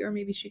sorority, or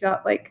maybe she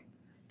got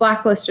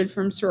blacklisted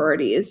from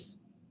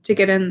sororities to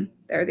get in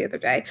there the other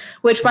day,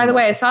 which, by the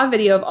way, I saw a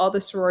video of all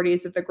the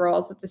sororities that the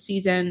girls at the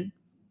season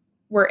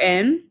were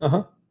in.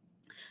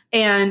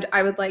 And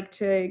I would like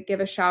to give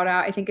a shout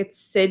out. I think it's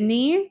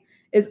Sydney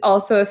is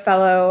also a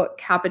fellow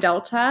Kappa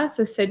Delta.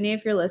 So Sydney,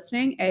 if you're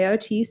listening,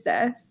 AOT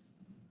sis.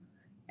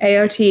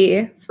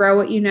 AOT, throw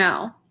what you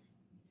know.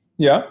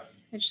 Yeah.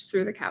 I just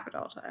threw the Kappa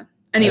Delta.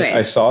 Anyways.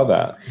 I saw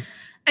that.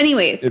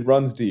 Anyways. It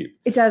runs deep.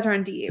 It does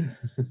run deep.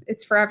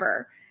 It's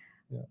forever.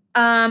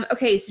 Yeah.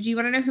 Okay, so do you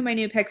want to know who my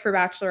new pick for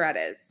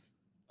Bachelorette is?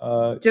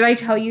 Did I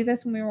tell you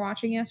this when we were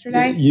watching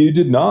yesterday? You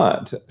did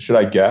not. Should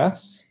I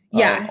guess?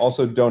 Yes.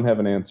 Also, don't have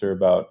an answer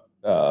about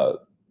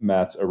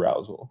Matt's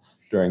arousal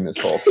during this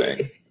whole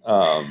thing.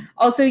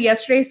 Also,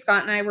 yesterday,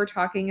 Scott and I were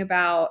talking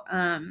about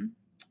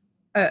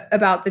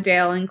the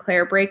Dale and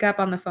Claire breakup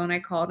on the phone. I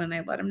called and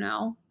I let him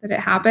know that it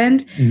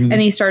happened. And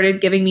he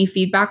started giving me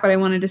feedback, but I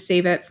wanted to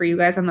save it for you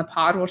guys on the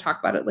pod. We'll talk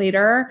about it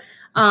later.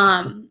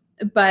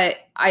 But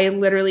I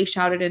literally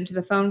shouted into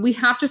the phone, we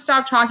have to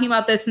stop talking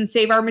about this and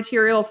save our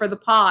material for the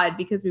pod,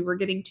 because we were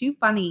getting too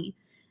funny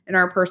in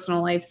our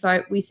personal life.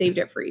 So we saved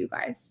it for you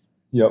guys.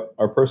 Yep.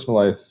 Our personal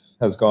life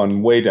has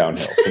gone way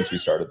downhill since we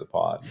started the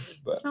pod.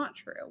 But it's not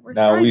true. We're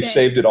now thriving. We've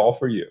saved it all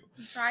for you.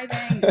 We're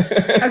thriving.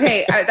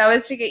 Okay. That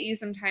was to get you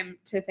some time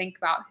to think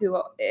about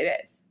who it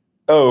is.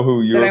 Oh,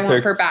 who you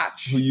want for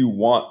Batch. Who you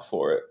want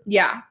for it.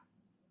 Yeah.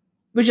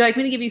 Would you like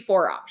me to give you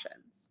 4 options?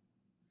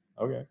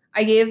 Okay.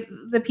 I gave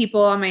the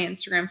people on my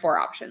Instagram 4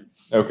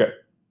 options. Okay.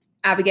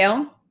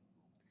 Abigail,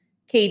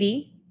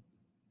 Katie,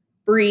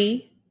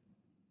 Bree,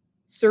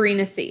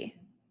 Serena C.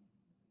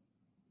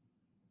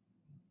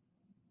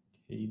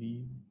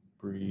 Katie,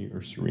 Bree,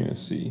 or Serena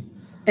C.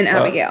 And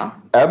Abigail.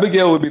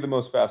 Abigail would be the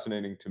most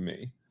fascinating to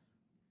me.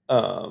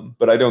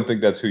 But I don't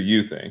think that's who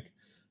you think.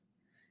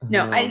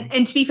 No,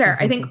 and to be fair,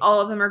 I think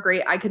all of them are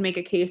great. I could make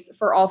a case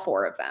for all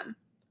 4 of them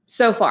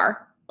so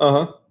far.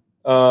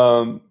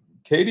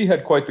 Katie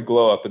had quite the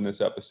glow up in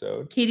this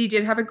episode. Katie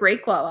did have a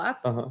great glow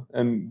up.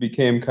 And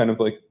became kind of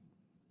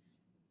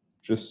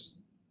just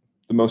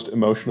the most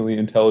emotionally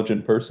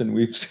intelligent person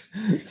we've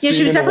seen. Yeah,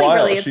 she was definitely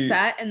really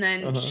upset, and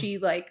then she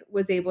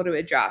was able to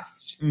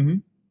adjust.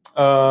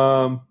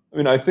 I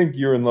mean, I think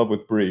you're in love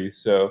with Bree,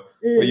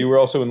 but you were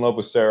also in love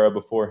with Sarah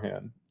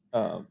beforehand.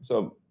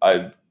 So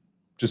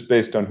just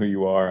based on who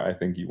you are, I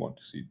think you want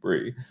to see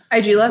Bree.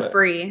 I do love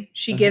Bree.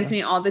 She gives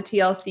me all the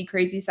TLC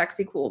crazy,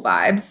 sexy, cool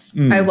vibes.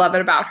 I love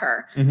it about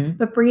her.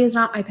 But Bree is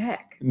not my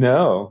pick.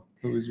 No.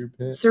 Who is your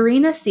pick?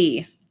 Serena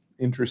C.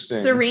 Interesting.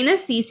 Serena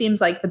C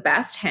seems like the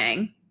best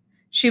hang.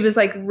 She was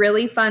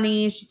really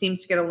funny. She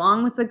seems to get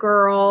along with the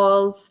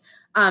girls.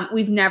 I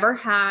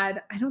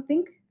don't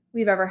think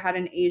we've ever had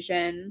an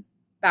Asian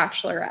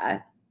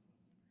bachelorette.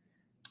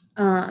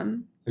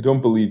 I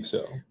don't believe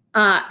so.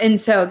 And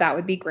so that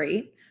would be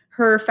great.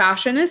 Her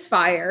fashion is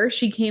fire.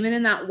 She came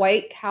in that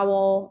white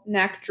cowl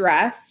neck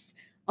dress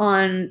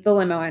on the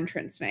limo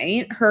entrance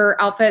night. Her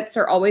outfits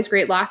are always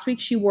great. Last week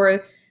she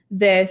wore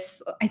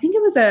this, I think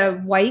it was a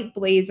white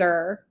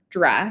blazer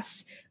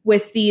dress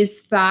with these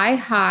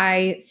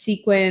thigh-high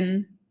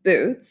sequin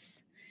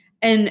boots.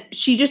 And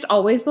she just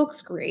always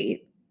looks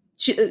great.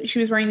 She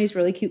was wearing these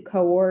really cute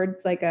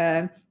cohorts, like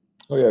a...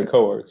 Oh, yeah,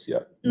 cohorts, yeah.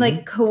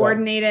 Like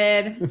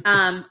coordinated,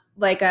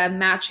 like a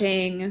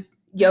matching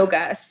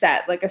yoga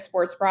set, like a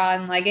sports bra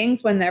and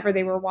leggings whenever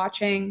they were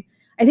watching.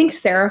 I think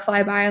Sarah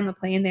fly by on the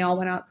plane. They all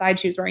went outside.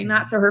 She was wearing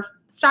that. So her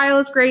style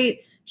is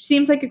great. She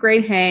seems like a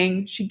great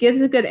hang. She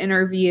gives a good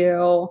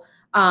interview.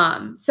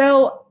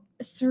 So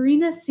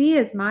Serena C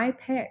is my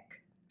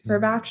pick for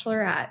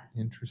Bachelorette.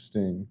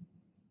 Interesting.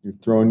 You're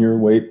throwing your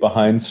weight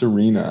behind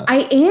Serena.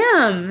 I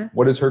am.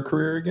 What is her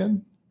career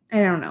again?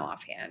 I don't know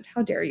offhand.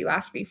 How dare you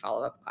ask me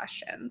follow-up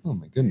questions?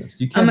 Oh my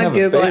goodness. You can't have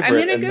Google it. I'm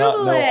going to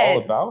Google know it.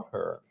 all about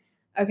her.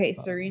 Okay,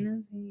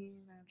 Serena's the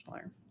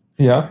Bachelor.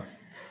 Yeah.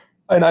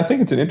 And I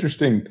think it's an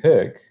interesting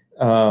pick.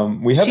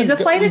 She's a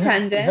flight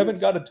attendant. We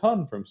haven't got a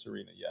ton from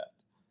Serena yet.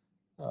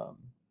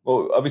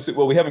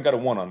 We haven't got a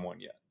one-on-one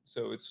yet.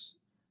 So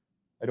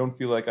I don't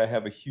feel like I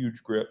have a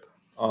huge grip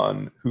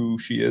on who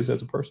she is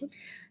as a person.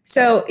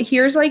 So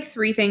here's like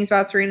 3 things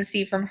about Serena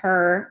C from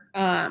her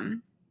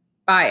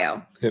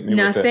bio.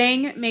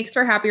 Nothing makes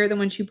her happier than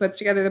when she puts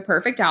together the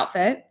perfect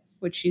outfit,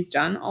 which she's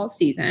done all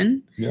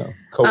season. Yeah.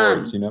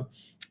 Cohorts,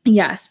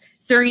 Yes.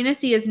 Serena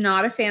C is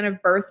not a fan of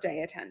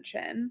birthday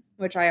attention,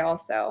 which I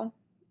also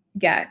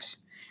get.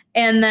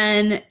 And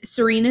then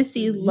Serena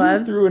C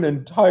loves... You threw an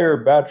entire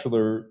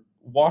Bachelor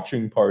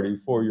watching party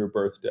for your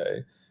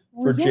birthday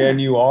for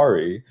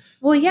January.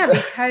 Well, yeah,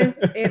 because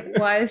that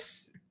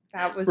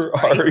was for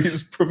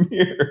Ari's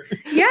premiere.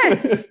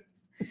 Yes.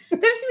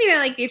 That doesn't mean I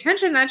like the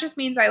attention. That just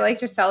means I like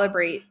to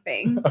celebrate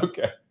things.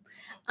 Okay.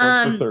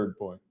 What's the third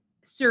point?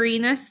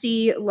 Serena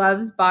C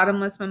loves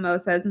bottomless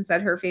mimosas and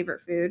said her favorite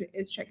food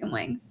is chicken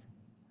wings.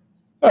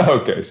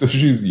 Okay, so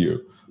she's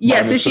you.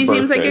 Yeah, so she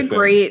seems like a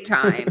great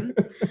time.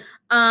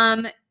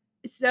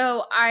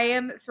 So I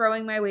am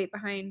throwing my weight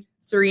behind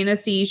Serena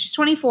C. She's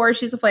 24.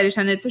 She's a flight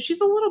attendant, so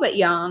she's a little bit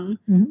young.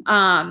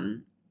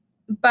 Mm-hmm.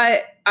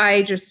 But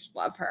I just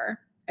love her.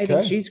 I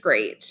think she's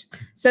great.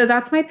 So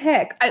that's my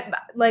pick.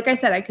 Like I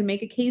said, I could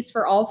make a case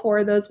for all 4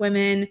 of those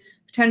women,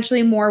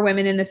 potentially more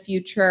women in the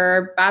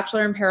future.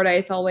 Bachelor in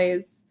Paradise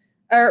always,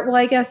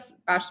 I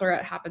guess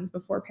Bachelorette happens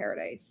before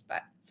Paradise,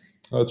 but.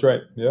 Oh, that's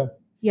right. Yeah.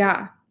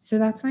 Yeah. So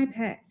that's my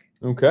pick.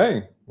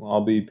 Okay. Well,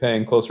 I'll be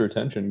paying closer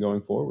attention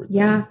going forward.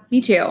 Yeah, me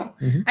too.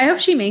 Mm-hmm. I hope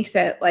she makes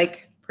it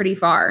like pretty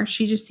far.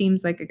 She just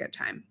seems like a good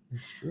time.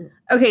 That's true.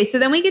 Okay. So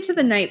then we get to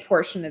the night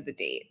portion of the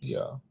date.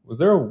 Yeah. Was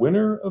there a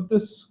winner of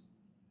this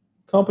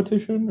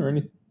competition or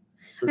anything?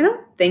 I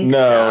don't think so.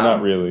 No,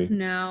 not really.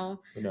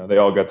 No. No, they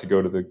all got to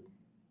go to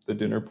the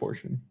dinner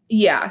portion.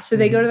 Yeah, so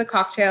they go to the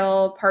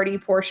cocktail party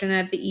portion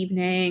of the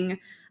evening.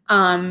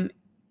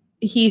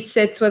 He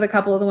sits with a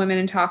couple of the women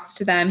and talks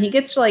to them. He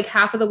gets to like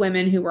half of the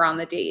women who were on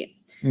the date.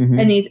 Mm-hmm.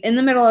 And he's in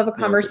the middle of a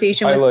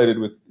conversation. Highlighted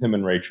with him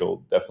and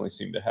Rachel definitely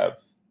seem to have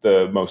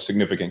the most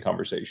significant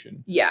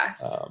conversation.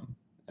 Yes.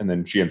 And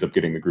then she ends up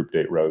getting the group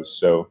date rose.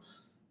 So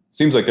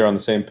seems like they're on the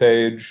same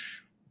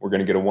page. We're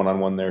going to get a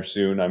one-on-one there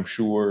soon, I'm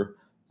sure.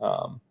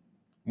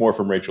 More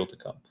from Rachel to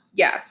come.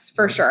 Yes,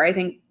 for sure. I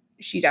think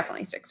she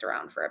definitely sticks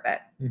around for a bit.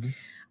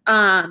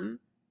 Mm-hmm.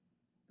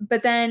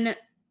 But then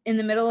in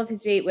the middle of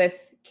his date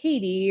with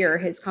Katie, or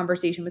his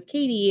conversation with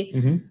Katie,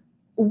 mm-hmm.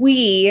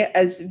 we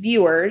as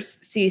viewers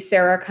see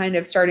Sarah kind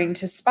of starting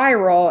to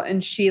spiral,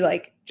 and she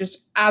like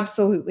just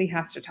absolutely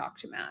has to talk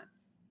to Matt.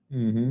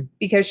 Mm-hmm.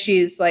 Because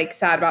she's like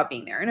sad about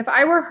being there. And if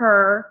I were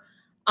her,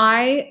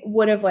 I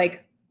would have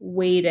like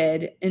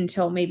waited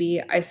until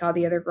maybe I saw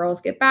the other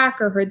girls get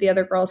back or heard the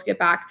other girls get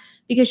back,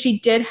 because she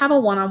did have a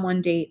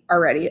one-on-one date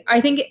already.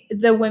 I think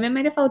the women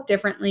might have felt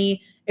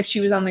differently if she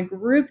was on the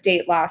group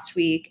date last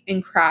week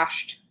and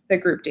crashed the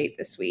group date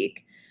this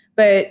week.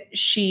 But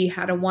she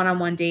had a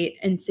one-on-one date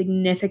and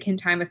significant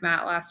time with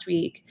Matt last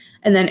week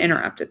and then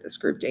interrupted this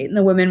group date. And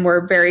the women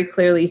were very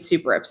clearly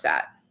super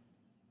upset.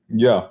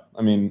 Yeah.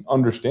 I mean,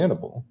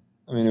 understandable.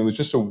 I mean, it was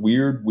just a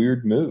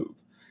weird move.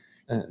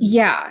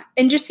 Yeah.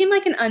 And just seemed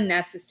like an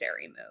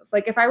unnecessary move.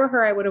 Like if I were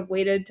her, I would have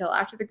waited till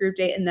after the group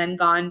date and then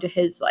gone to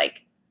his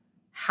like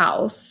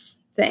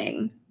house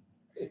thing.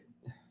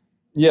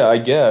 Yeah, I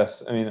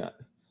guess. I mean,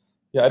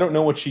 yeah, I don't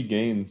know what she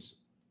gains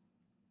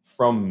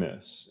from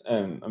this.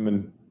 And I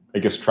mean, I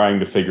guess trying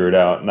to figure it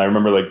out. And I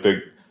remember like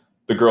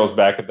the girls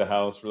back at the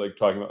house were like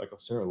talking about like, oh,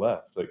 Sarah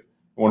left. Like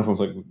one of them was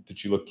like, did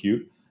she look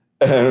cute?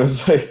 And it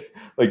was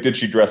like, did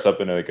she dress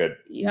up in like a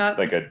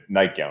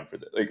nightgown for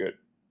that? Like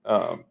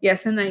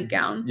yes, a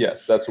nightgown.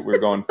 Yes, that's what we're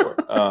going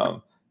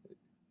for.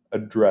 A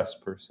dress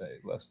per se,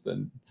 less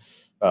than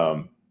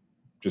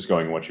just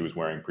going what she was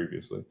wearing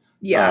previously.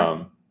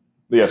 Yeah.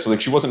 Yeah, so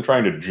like she wasn't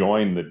trying to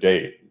join the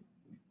date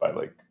by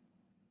like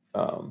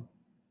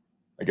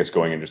I I guess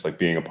going and just like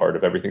being a part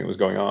of everything that was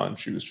going on.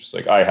 She was just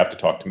like, I have to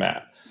talk to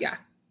Matt. Yeah.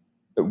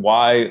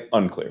 Why?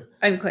 Unclear.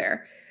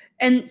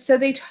 And so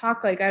they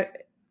talk like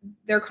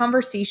their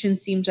conversation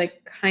seemed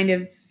like kind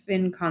of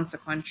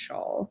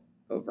inconsequential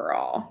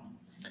overall.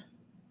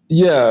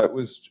 Yeah, it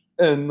was.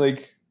 And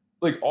like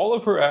all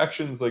of her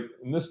actions, like,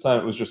 and this time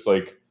it was just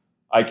like,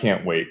 I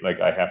can't wait. Like,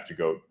 I have to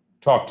go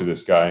talk to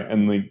this guy.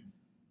 And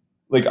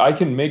like I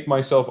can make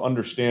myself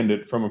understand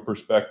it from a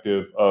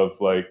perspective of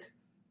like,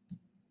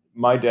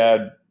 my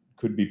dad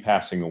could be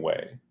passing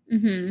away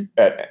in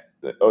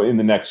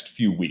the next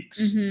few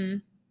weeks. Mm-hmm.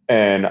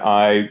 And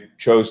I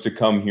chose to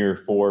come here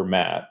for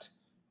Matt.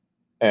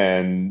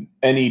 And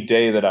any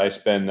day that I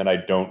spend that I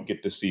don't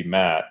get to see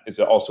Matt is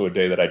also a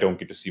day that I don't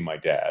get to see my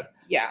dad.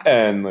 Yeah.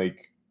 And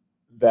like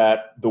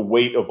that, the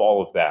weight of all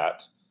of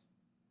that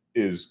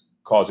is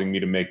causing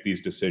me to make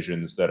these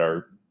decisions that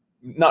are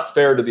not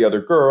fair to the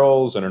other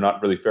girls and are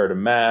not really fair to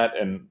Matt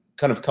and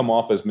kind of come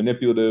off as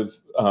manipulative.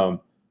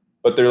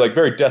 But they're like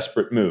very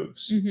desperate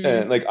moves. Mm-hmm.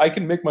 And like, I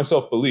can make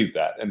myself believe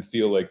that and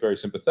feel like very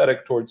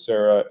sympathetic towards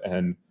Sarah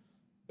and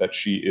that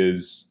she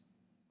is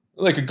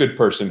like a good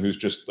person who's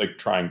just like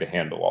trying to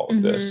handle all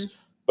of this,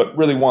 but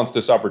really wants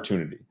this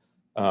opportunity.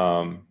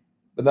 But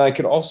then I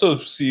could also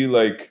see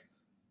like,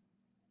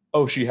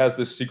 oh, she has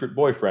this secret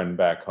boyfriend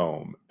back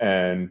home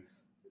and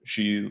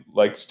she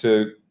likes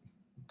to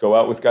go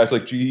out with guys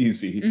like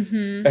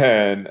G-Eazy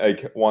and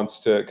like wants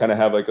to kind of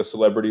have like a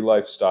celebrity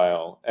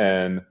lifestyle.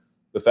 And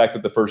the fact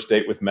that the first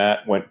date with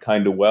Matt went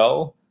kind of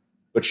well,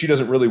 but she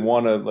doesn't really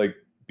want to like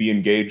be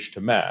engaged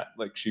to Matt.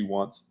 Like she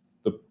wants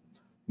the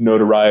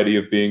notoriety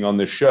of being on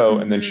this show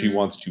and then she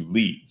wants to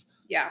leave.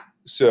 Yeah.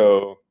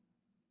 So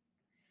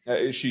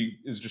she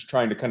is just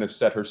trying to kind of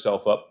set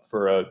herself up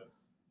for a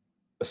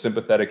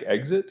sympathetic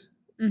exit.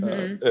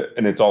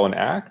 And it's all an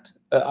act.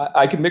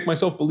 I can make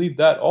myself believe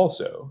that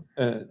also.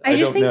 I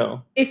just don't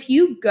know. If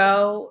you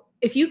go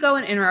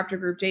and interrupt a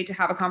group date to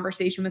have a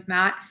conversation with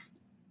Matt,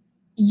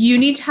 you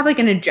need to have like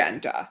an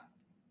agenda,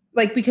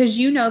 like, because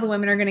the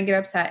women are going to get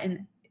upset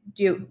and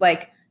do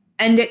like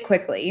end it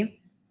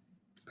quickly.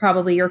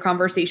 Probably your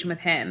conversation with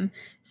him.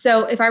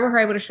 So if I were her,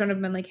 I would have shown up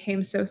and been like, hey,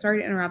 I'm so sorry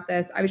to interrupt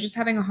this. I was just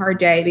having a hard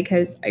day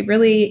because I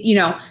really,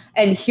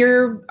 and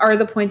here are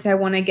the points I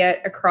want to get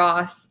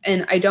across.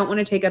 And I don't want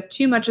to take up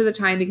too much of the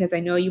time because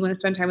I know you want to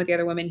spend time with the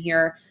other women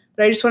here,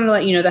 but I just wanted to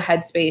let you know the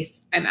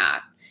headspace I'm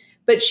at.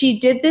 But she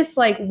did this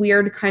like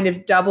weird kind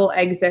of double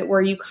exit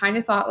where you kind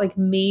of thought like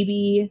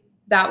maybe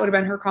that would have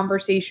been her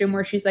conversation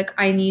where she's like,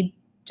 I need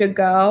to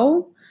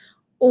go,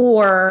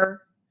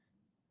 or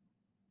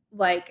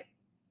like,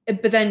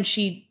 but then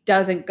she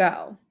doesn't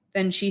go.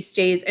 Then she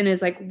stays and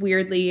is like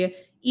weirdly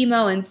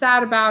emo and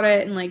sad about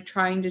it and like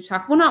trying to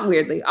talk. Well, not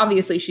weirdly.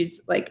 Obviously, she's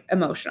like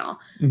emotional.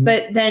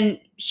 But then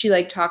she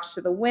like talks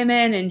to the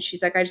women and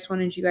she's like, I just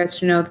wanted you guys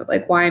to know that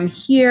like why I'm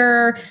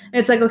here. And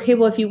it's like, okay,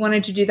 well, if you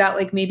wanted to do that,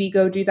 like maybe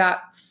go do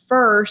that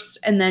first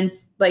and then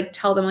like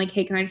tell them like,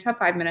 hey, can I just have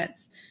 5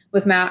 minutes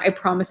with Matt? I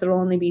promise it'll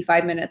only be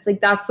 5 minutes. Like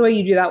that's the way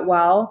you do that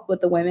well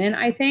with the women,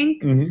 I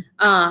think.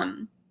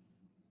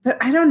 But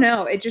I don't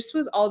know. It just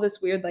was all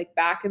this weird, like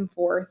back and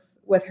forth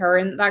with her.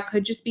 And that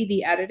could just be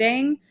the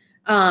editing.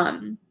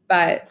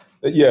 But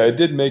yeah, it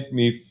did make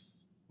me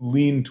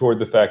lean toward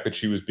the fact that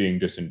she was being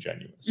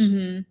disingenuous.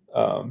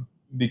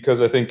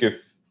 Because I think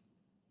if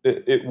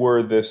it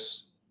were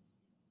this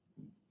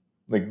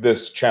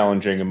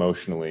challenging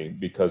emotionally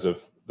because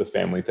of the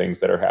family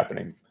things that are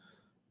happening,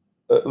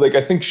 like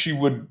I think she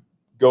would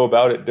go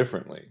about it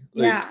differently.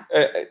 Like,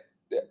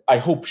 I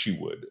hope she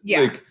would.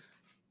 Yeah.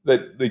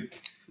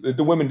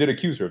 The women did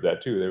accuse her of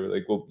that too. They were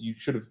like, well, you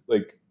should have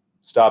like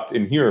stopped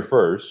in here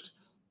first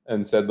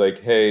and said like,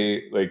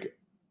 hey, like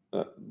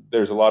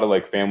there's a lot of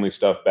like family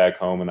stuff back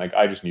home. And like,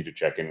 I just need to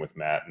check in with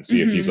Matt and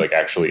see if he's like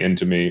actually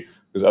into me,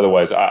 because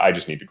otherwise I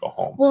just need to go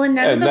home. Well, and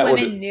none of the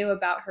women knew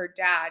about her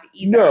dad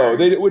either. No,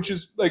 they, which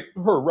is like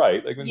her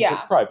right. Like it's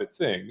a private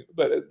thing,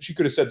 but she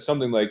could have said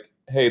something like,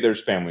 hey,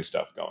 there's family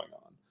stuff going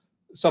on.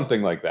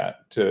 Something like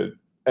that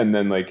and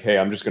then like, hey,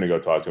 I'm just going to go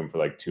talk to him for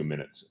like 2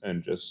 minutes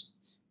and just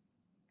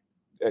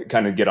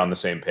kind of get on the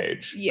same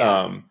page.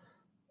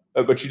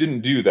 But she didn't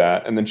do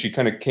that. And then she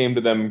kind of came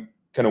to them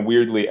kind of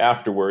weirdly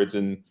afterwards.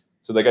 And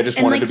so like, I just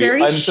wanted to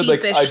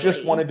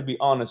be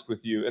honest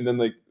with you. And then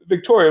like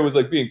Victoria was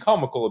like being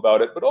comical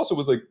about it, but also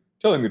was like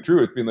telling the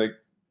truth, being like,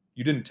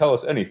 you didn't tell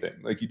us anything.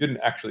 Like you didn't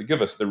actually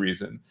give us the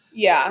reason.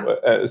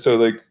 Yeah. So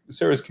like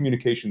Sarah's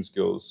communication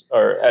skills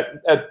are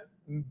at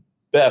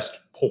best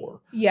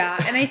poor.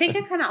 Yeah. And I think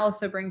it kind of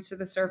also brings to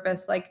the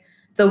surface, like,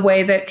 the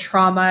way that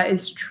trauma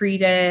is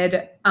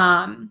treated,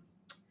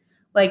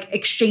 like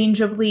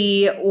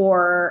exchangeably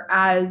or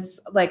as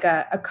like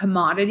a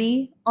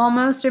commodity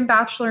almost in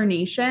Bachelor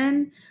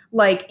Nation.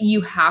 Like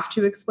you have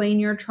to explain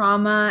your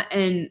trauma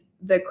and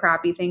the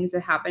crappy things that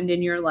happened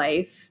in your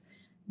life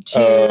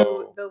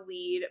to the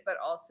lead, but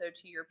also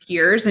to your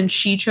peers. And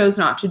she chose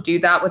not to do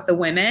that with the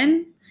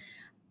women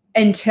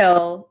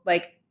until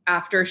like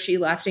after she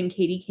left and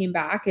Katie came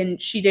back,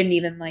 and she didn't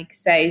even like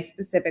say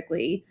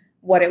specifically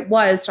what it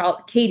was to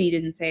all. Katie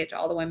didn't say it to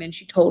all the women.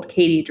 She told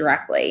Katie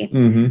directly.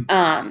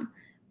 Mm-hmm.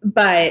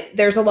 But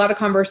there's a lot of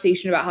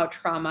conversation about how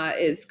trauma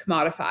is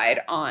commodified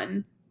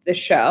on the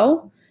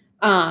show.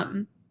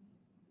 And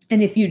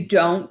if you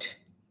don't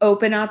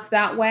open up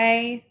that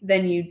way,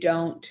 then you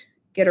don't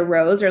get a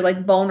rose, or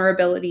like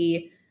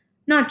vulnerability,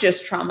 not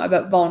just trauma,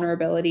 but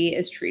vulnerability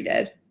is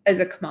treated as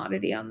a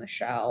commodity on the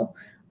show.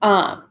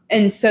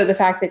 And so the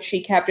fact that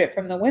she kept it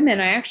from the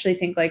women, I actually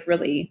think like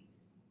really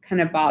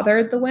kind of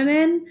bothered the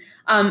women.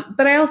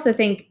 But I also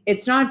think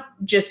it's not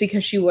just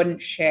because she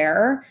wouldn't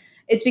share.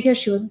 It's because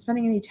she wasn't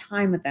spending any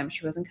time with them.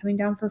 She wasn't coming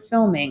down for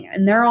filming.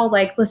 And they're all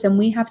like, listen,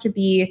 we have to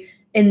be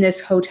in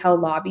this hotel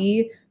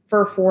lobby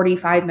for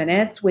 45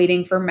 minutes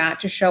waiting for Matt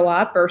to show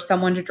up or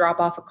someone to drop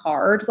off a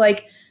card.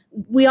 Like,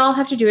 we all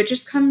have to do it.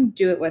 Just come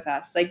do it with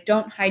us. Like,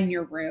 don't hide in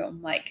your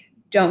room. Like,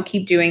 don't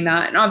keep doing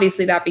that. And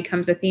obviously that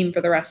becomes a theme for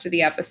the rest of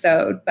the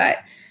episode. But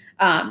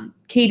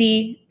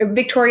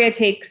Victoria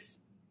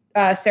takes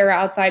Sarah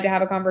outside to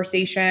have a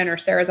conversation, or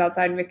Sarah's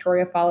outside and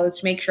Victoria follows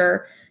to make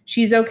sure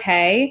she's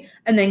okay.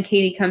 And then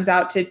Katie comes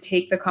out to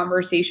take the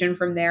conversation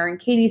from there. And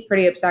Katie's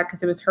pretty upset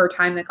because it was her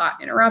time that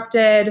got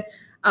interrupted.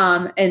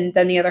 And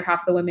then the other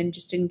half of the women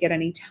just didn't get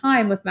any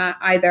time with Matt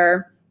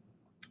either.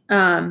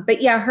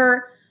 But yeah,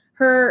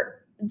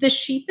 the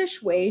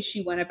sheepish way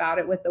she went about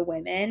it with the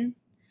women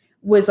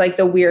was like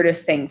the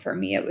weirdest thing for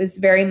me. It was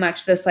very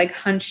much this like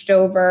hunched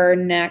over,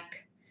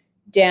 neck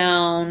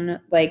down,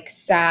 like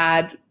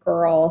sad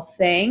girl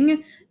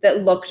thing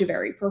that looked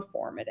very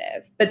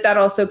performative. But that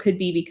also could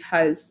be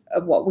because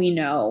of what we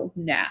know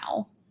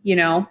now, you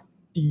know?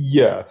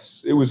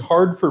 Yes. It was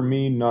hard for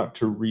me not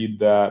to read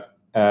that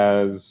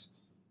as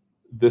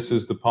this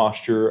is the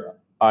posture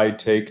I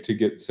take to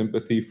get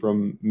sympathy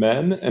from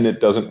men, and it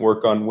doesn't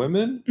work on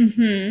women.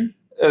 Mm-hmm.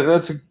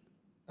 And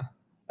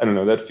I don't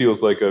know, that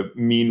feels like a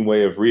mean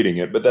way of reading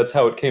it, but that's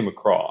how it came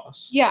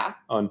across. Yeah.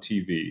 On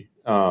TV.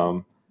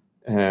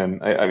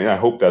 And I mean, I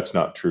hope that's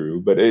not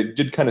true, but it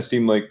did kind of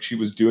seem like she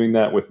was doing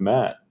that with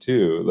Matt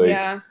too. Like,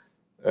 yeah.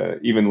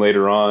 Even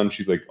later on,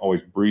 she's like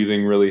always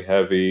breathing really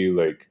heavy.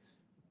 Like,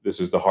 this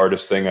is the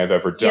hardest thing I've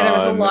ever done. Yeah, there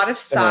was a lot of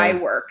sigh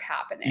work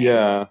happening.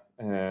 Yeah.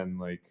 And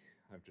like,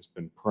 I've just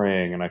been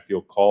praying and I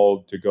feel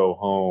called to go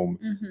home.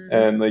 Mm-hmm.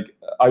 And like,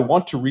 I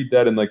want to read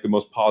that in like the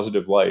most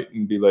positive light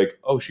and be like,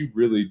 oh, she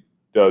really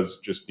does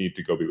just need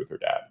to go be with her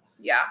dad.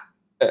 Yeah.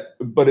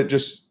 But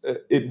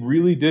it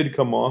really did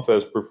come off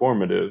as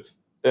performative.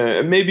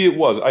 And maybe it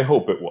was. I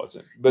hope it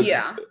wasn't. But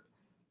yeah.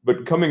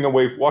 But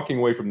walking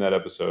away from that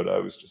episode, I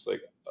was just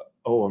like,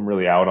 oh, I'm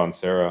really out on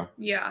Sarah.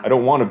 Yeah. I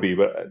don't want to be,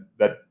 but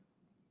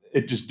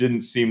it just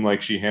didn't seem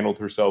like she handled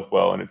herself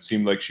well. And it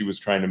seemed like she was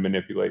trying to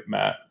manipulate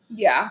Matt.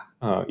 Yeah.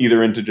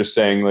 Either into just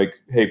saying like,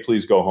 hey,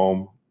 please go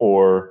home,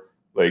 or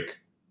like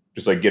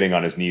just like getting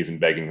on his knees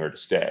and begging her to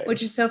stay.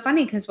 Which is so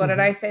funny because what did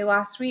I say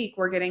last week?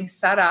 We're getting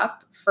set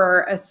up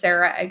for a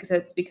Sarah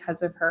exits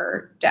because of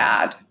her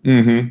dad.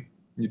 Mm-hmm.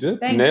 You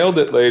did. Nailed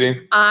it,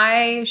 lady.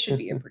 I should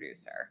be a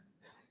producer.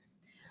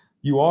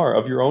 You are,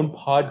 of your own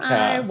podcast.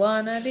 I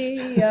wanna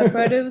be a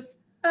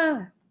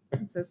producer.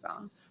 It's a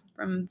song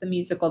from the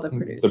musical The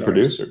Producers. The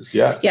Producers,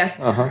 yes. Yes.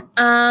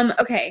 Uh-huh.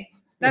 Okay.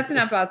 That's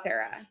enough about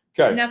Sarah.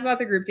 Okay. Enough about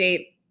the group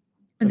date.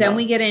 And then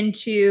we get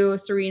into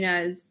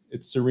Serena's.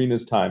 It's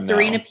Serena's time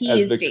Serena now,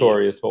 P's as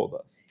Victoria date. Told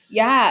us.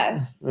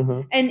 Yes.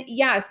 Uh-huh. And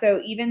yeah, so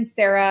even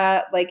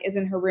Sarah like is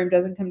in her room,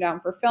 doesn't come down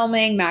for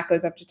filming. Matt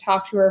goes up to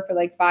talk to her for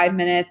like 5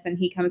 minutes, and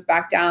he comes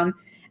back down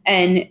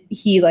and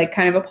he like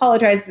kind of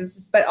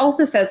apologizes, but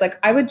also says like,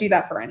 I would do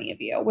that for any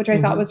of you, which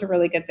I thought was a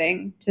really good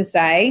thing to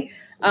say.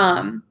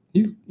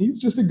 He's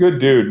just a good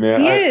dude,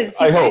 man. He is.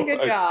 He's doing a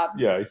good job.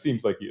 Yeah, he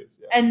seems like he is.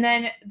 Yeah. And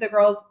then the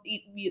girls,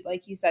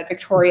 like you said,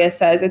 Victoria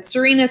says, it's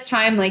Serena's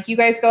time. Like, you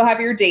guys go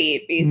have your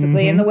date,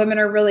 basically. And the women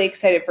are really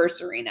excited for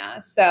Serena.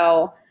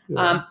 So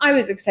I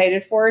was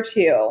excited for her,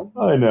 too.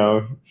 I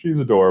know. She's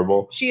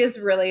adorable. She is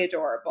really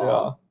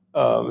adorable.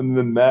 Yeah. And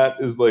then Matt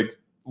is, like,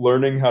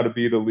 learning how to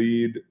be the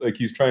lead. Like,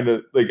 he's trying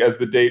to, like, as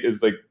the date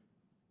is, like,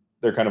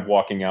 they're kind of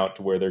walking out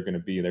to where they're going to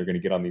be. They're going to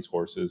get on these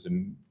horses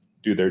and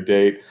do their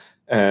date.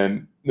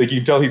 And like, you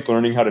can tell he's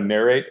learning how to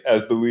narrate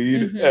as the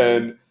lead.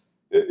 And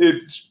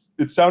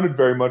it sounded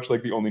very much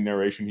like the only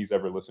narration he's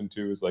ever listened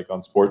to is like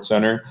on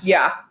SportsCenter.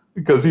 Yeah.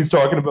 Because he's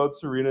talking about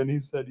Serena and he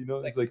said, you know,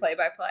 he's like play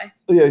by play.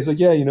 Yeah. He's like,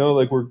 yeah, you know,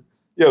 like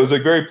it was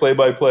like very play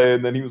by play.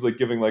 And then he was like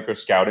giving like a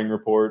scouting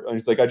report. And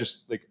he's like, I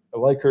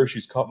like her.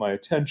 She's caught my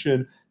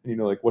attention. And, you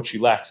know, like what she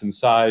lacks in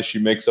size, she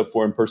makes up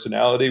for in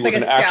personality. It's like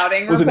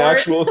was an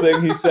actual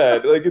thing he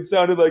said. Like, it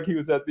sounded like he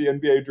was at the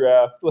NBA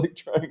draft, like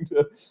trying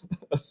to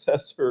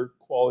assess her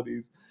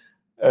qualities.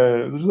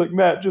 And it was just like,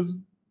 Matt, just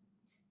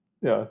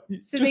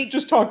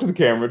talk to the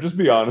camera. Just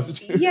be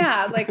honest.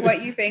 Yeah. Like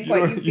what you think,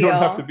 what you feel. You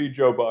don't have to be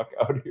Joe Buck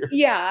out here.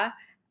 Yeah.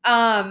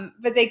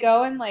 But they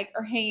go and like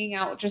are hanging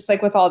out just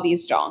like with all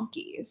these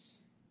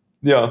donkeys.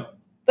 Yeah.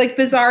 Like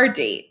bizarre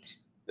date.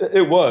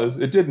 It was.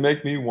 It did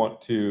make me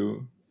want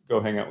to go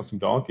hang out with some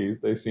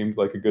donkeys. They seemed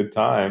like a good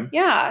time.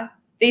 Yeah.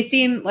 They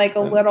seem like a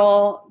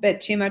little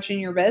bit too much in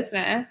your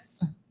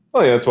business.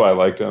 Oh yeah, that's why I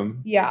liked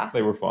them. Yeah.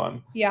 They were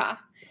fun. Yeah.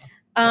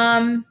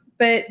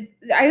 But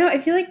I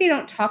feel like they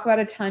don't talk about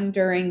a ton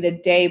during the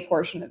day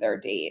portion of their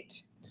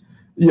date.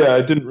 Yeah,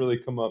 it didn't really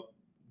come up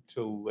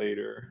till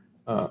later.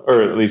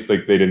 Or at least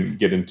like they didn't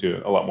get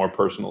into a lot more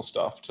personal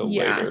stuff till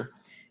later.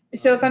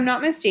 So if I'm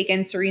not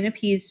mistaken, Serena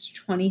P's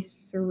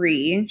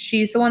 23.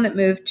 She's the one that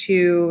moved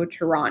to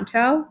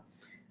Toronto.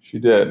 She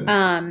did.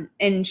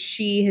 And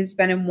she has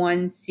been in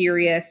one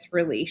serious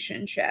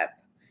relationship.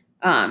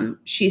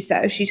 She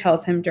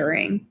tells him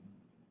during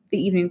the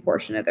evening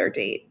portion of their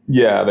date.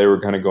 Yeah, they were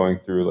kind of going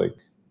through like,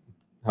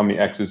 how many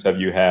exes have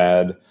you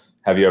had?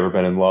 Have you ever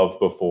been in love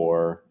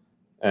before?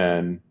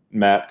 And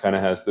Matt kind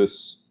of has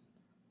this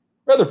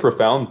rather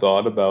profound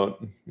thought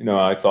about,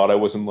 I thought I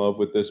was in love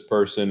with this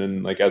person.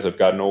 And like, as I've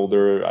gotten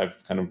older,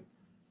 I've kind of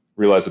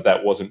realized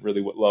that wasn't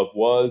really what love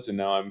was. And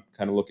now I'm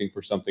kind of looking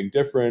for something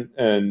different,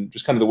 and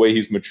just kind of the way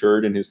he's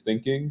matured in his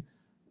thinking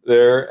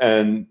there.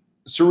 And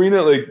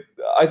Serena, like,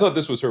 I thought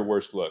this was her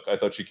worst look. I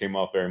thought she came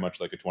off very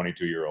much like a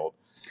 22-year-old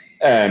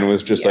and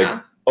was just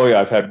like, oh yeah,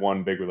 I've had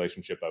one big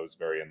relationship. I was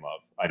very in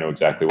love. I know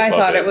exactly what love is.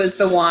 I thought it was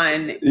the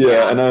one.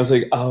 Yeah. And I was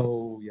like,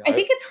 oh yeah. I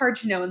think it's hard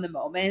to know in the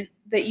moment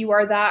that you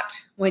are that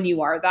when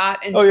you are that.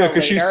 Oh yeah.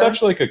 Cause she's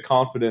such like a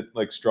confident,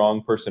 like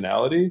strong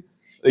personality.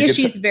 Like, yeah.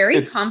 She's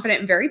very confident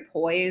and very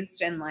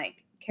poised and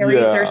like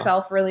carries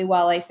herself really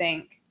well, I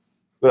think.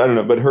 But I don't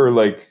know, but her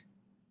like,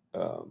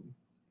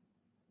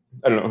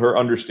 I don't know, her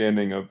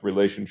understanding of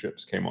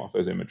relationships came off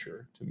as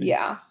immature to me.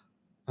 Yeah.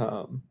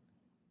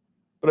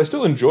 But I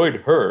still enjoyed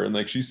her, and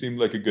like she seemed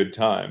like a good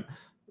time,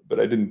 but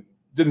I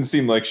didn't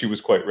seem like she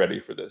was quite ready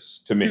for this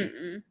to me.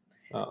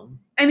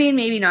 I mean,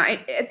 maybe not.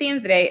 At the end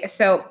of the day,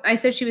 so I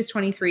said she was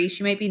 23.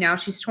 She might be now.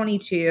 She's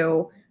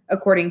 22,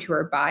 according to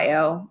her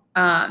bio.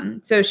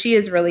 So she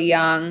is really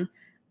young,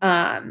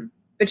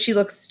 but she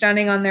looks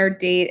stunning on their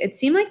date. It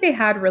seemed like they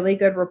had really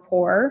good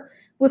rapport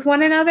with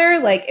one another.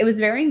 Like it was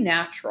very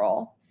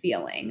natural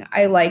feeling.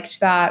 I liked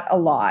that a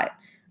lot.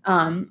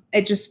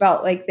 It just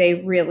felt like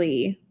they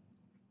really,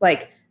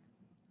 like,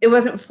 it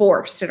wasn't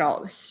forced at all.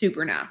 It was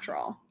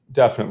supernatural.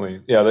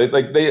 Definitely. Yeah.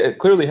 They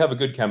clearly have a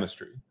good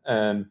chemistry,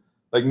 and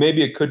like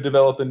maybe it could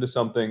develop into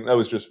something. That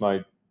was just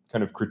my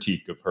kind of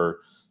critique of her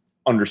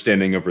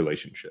understanding of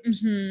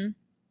relationships. Mm-hmm.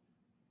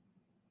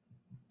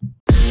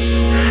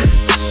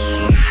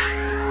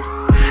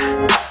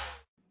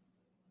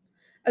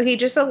 Okay,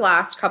 just the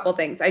last couple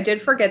things. I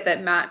did forget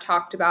that Matt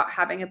talked about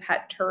having a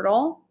pet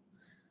turtle.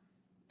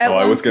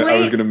 I was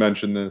gonna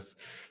mention this.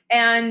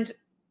 And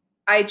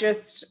I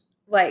just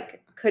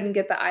like couldn't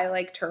get the "I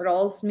like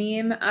turtles"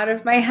 meme out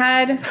of my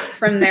head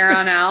from there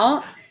on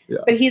out. Yeah.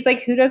 But he's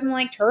like, who doesn't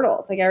like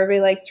turtles? Like everybody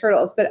likes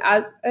turtles. But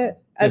as a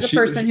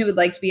person who would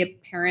like to be a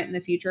parent in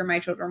the future, my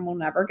children will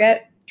never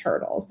get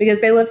turtles because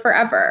they live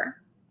forever.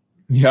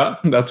 Yeah,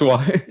 that's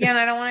why. Yeah, and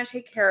I don't want to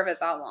take care of it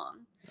that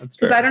long.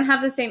 Because I don't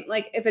have the same,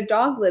 like, if a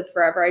dog lived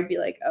forever, I'd be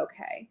like,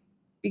 okay.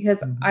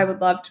 Because I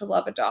would love to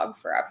love a dog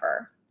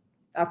forever.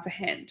 That's a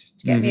hint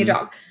to get me a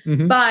dog.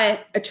 Mm-hmm.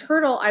 But a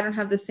turtle, I don't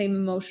have the same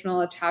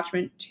emotional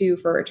attachment to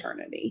for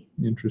eternity.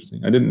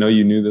 Interesting. I didn't know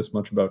you knew this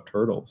much about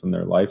turtles and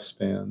their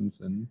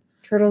lifespans. And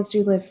turtles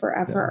do live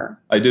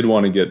forever. Yeah. I did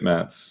want to get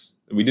Matt's.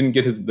 We didn't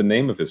get the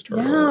name of his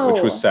turtle,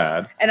 which was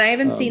sad. And I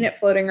haven't seen it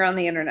floating around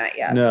the internet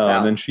yet. No,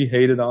 and then she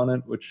hated on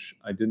it, which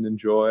I didn't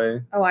enjoy.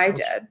 Oh, I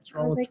did. What's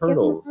wrong with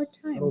turtles?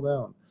 Settle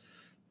down.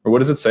 Or what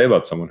does it say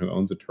about someone who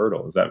owns a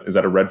turtle? Is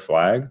that a red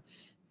flag?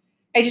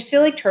 I just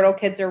feel like turtle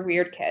kids are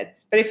weird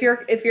kids. But if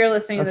you're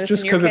listening to this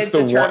and your kid's a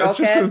turtle kid, it's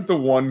just because the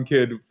one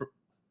kid,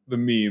 the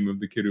meme of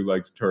the kid who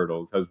likes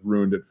turtles, has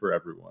ruined it for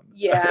everyone.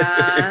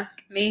 Yeah,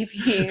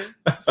 maybe.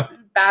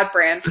 Bad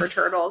brand for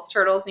turtles.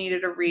 Turtles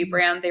needed a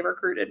rebrand. They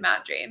recruited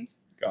Matt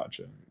James.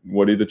 Gotcha.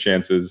 What are the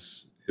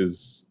chances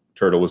his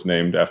turtle was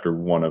named after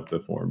one of the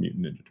 4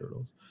 Mutant Ninja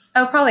Turtles?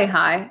 Oh, probably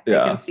high.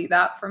 Yeah. I can see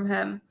that from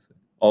him.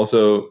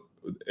 Also,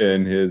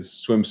 in his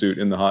swimsuit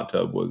in the hot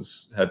tub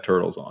had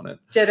turtles on it.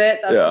 Did it?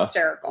 That's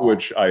hysterical.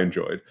 Which I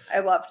enjoyed.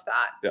 I loved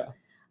that.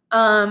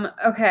 Yeah.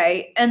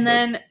 Okay. And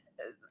then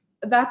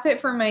that's it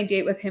for my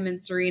date with him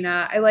and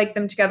Serena. I like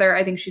them together.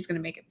 I think she's going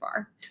to make it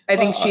far. I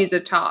think she's a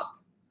top.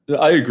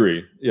 I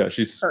agree. Yeah,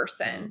 she's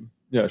person.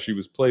 She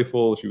was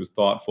playful, she was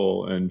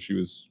thoughtful, and she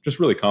was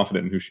just really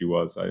confident in who she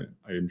was. I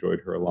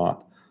enjoyed her a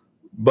lot.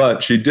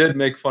 But she did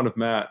make fun of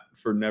Matt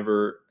for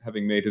never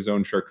having made his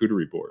own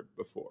charcuterie board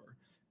before.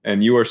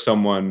 And you are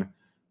someone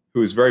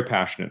who is very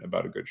passionate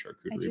about a good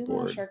charcuterie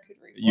board. Love charcuterie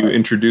board. You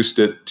introduced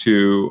it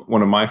to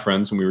one of my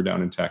friends when we were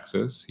down in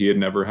Texas. He had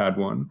never had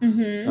one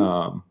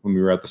when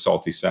we were at the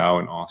Salty Sow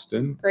in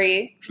Austin.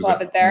 Great.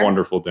 Love it there.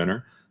 Wonderful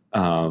dinner.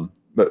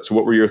 But so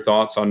what were your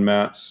thoughts on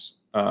Matt's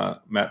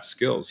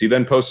skills? He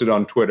then posted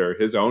on Twitter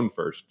his own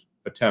first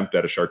attempt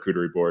at a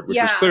charcuterie board, which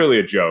was clearly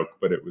a joke,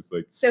 but it was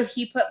like... So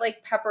he put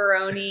like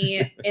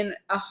pepperoni in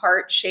a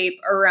heart shape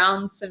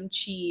around some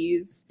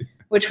cheese,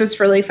 which was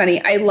really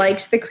funny. I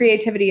liked the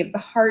creativity of the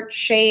heart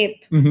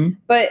shape,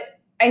 but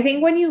I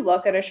think when you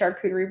look at a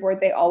charcuterie board,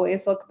 they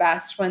always look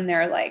best when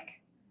they're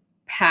like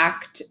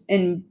packed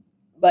and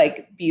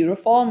like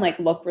beautiful and like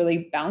look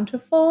really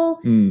bountiful.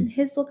 And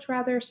his looked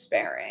rather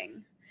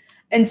sparing.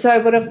 And so I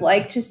would have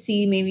liked to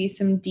see maybe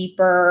some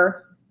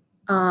deeper,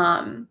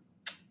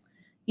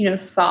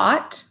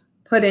 thought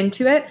put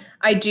into it.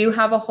 I do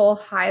have a whole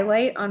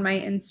highlight on my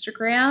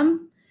Instagram.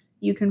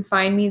 You can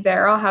find me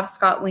there. I'll have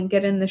Scott link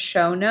it in the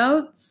show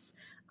notes.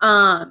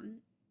 A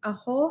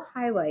whole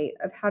highlight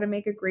of how to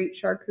make a great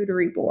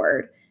charcuterie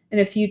board and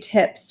a few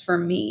tips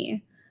from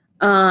me.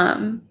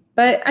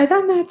 But I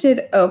thought Matt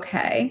did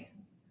okay.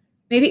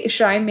 Maybe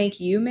should I make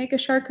you make a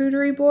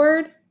charcuterie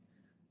board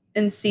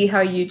and see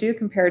how you do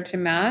compared to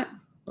Matt?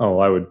 Oh,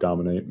 I would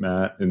dominate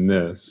Matt in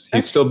this.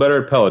 He's still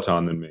better at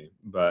Peloton than me,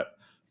 but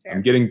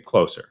I'm getting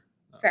closer.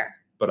 Fair.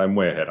 But I'm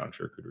way ahead on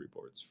charcuterie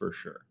boards for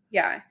sure.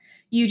 Yeah.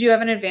 You do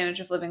have an advantage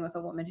of living with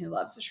a woman who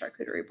loves a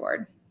charcuterie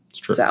board. It's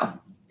true. So,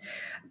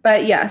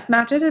 but yes,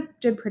 Matt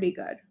did pretty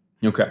good.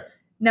 Okay.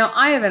 Now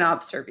I have an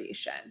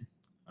observation.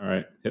 All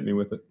right. Hit me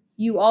with it.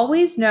 You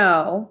always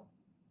know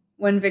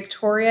when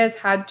Victoria's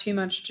had too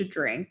much to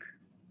drink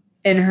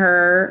in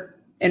her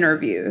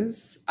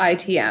interviews,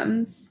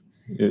 ITMs.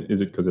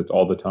 Is it because it's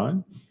all the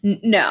time?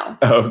 No.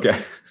 Oh, okay.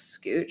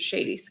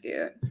 Shady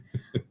Scoot.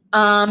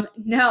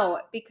 No,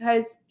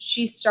 because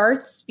she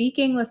starts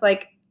speaking with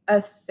like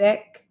a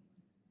thick,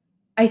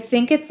 I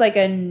think it's like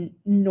a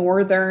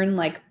northern,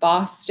 like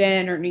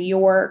Boston or New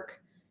York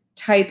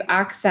type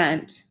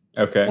accent.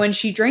 Okay. When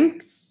she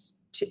drinks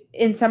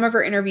in some of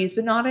her interviews,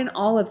 but not in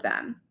all of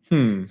them.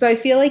 So I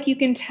feel like you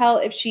can tell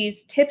if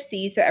she's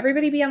tipsy. So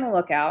everybody be on the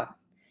lookout.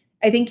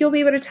 I think you'll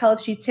be able to tell if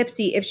she's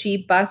tipsy if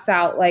she busts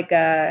out like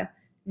a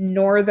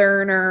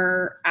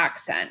northerner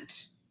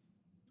accent.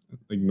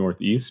 Like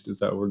Northeast? Is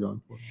that what we're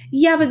going for?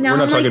 Yeah, but now we're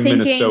not I'm talking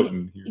like thinking,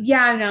 Minnesotan here.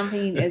 Yeah, now I'm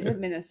thinking, is it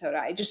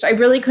Minnesota? I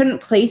really couldn't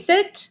place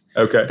it.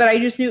 Okay. But I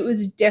just knew it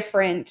was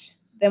different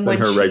than when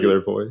her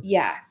regular voice?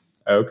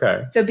 Yes.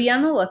 Okay. So be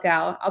on the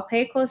lookout. I'll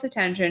pay close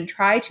attention.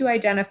 Try to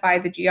identify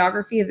the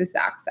geography of this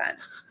accent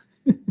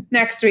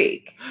next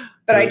week.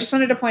 But I just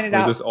wanted to point it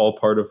out. Is this all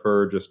part of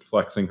her just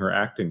flexing her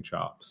acting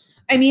chops?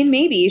 I mean,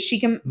 maybe she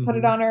can put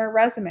it on her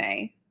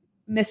resume.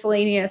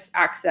 Miscellaneous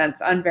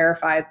accents,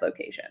 unverified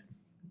location.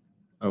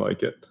 I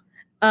like it.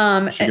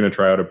 Is she going to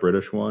try out a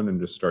British one and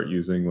just start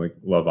using like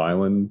Love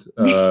Island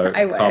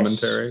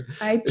commentary?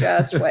 I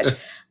just wish.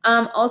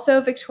 Also,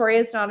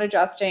 Victoria's not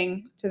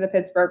adjusting to the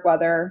Pittsburgh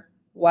weather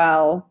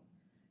well.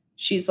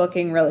 She's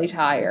looking really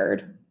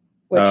tired.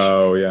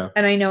 Yeah.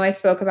 And I know I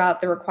spoke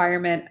about the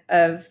requirement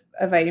of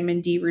a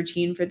vitamin D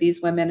routine for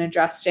these women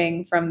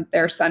adjusting from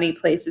their sunny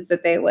places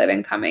that they live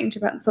in coming to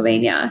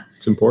Pennsylvania.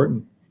 It's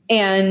important.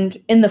 And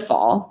in the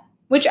fall,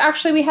 which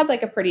actually we had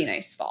like a pretty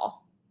nice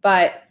fall,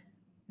 but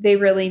they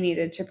really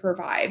needed to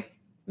provide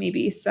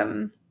maybe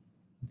some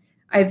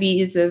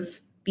IVs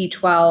of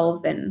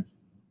B12 and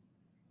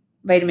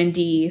vitamin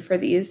D for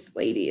these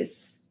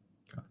ladies.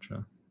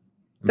 Gotcha.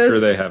 I'm sure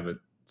they have it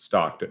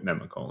stocked at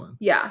Nemacolin.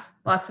 Yeah,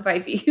 lots of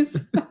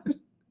IVs.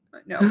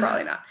 No,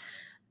 probably not.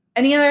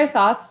 Any other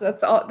thoughts?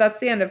 That's all. That's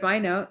the end of my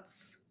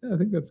notes. Yeah, I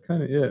think that's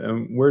kind of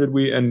it. Where did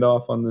we end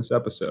off on this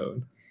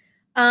episode?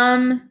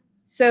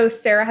 So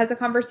Sarah has a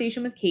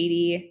conversation with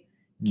Katie.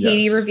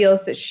 Katie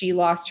reveals that she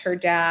lost her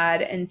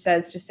dad and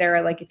says to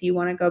Sarah, like, if you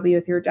want to go be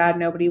with your dad,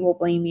 nobody will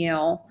blame you.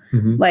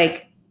 Mm-hmm.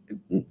 Like,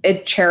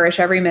 cherish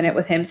every minute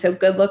with him. So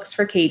good looks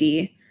for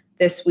Katie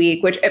this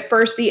week, which at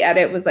first the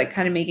edit was like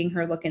kind of making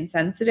her look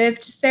insensitive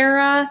to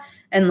Sarah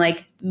and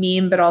like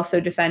mean, but also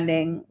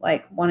defending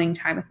like wanting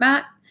time with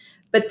Matt.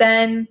 But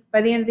then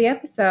by the end of the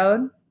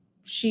episode,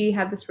 she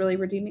had this really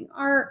redeeming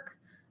arc.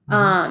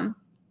 Mm-hmm.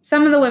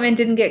 Some of the women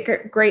didn't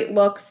get great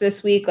looks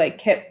this week. Like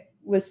Kip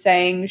was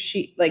saying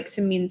she like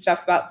some mean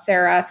stuff about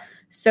Sarah.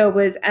 So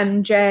was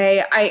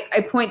MJ.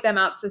 I point them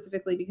out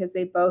specifically because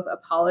they both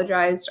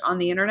apologized on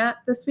the internet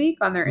this week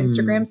on their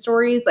Instagram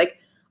stories. Like,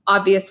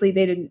 obviously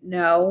they didn't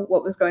know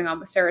what was going on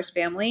with Sarah's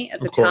family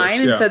at the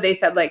time. And so they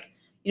said like,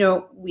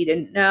 we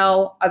didn't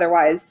know.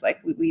 Otherwise, like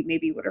we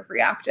maybe would have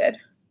reacted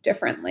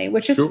differently,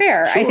 which is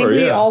fair. I think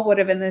we all would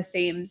have in the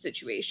same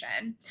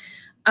situation.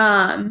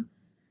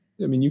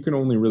 I mean, you can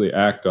only really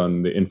act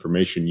on the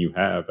information you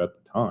have at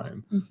the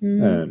time.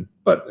 Mm-hmm.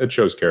 But it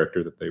shows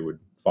character that they would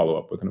follow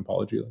up with an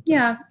apology like that.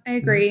 Yeah, I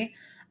agree.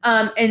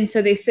 Mm-hmm. And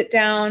so they sit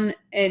down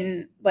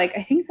and like,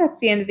 I think that's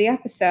the end of the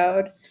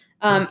episode.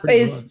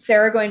 Is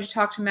Sarah going to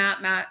talk to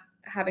Matt? Matt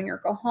having her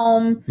go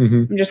home.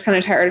 Mm-hmm. I'm just kind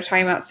of tired of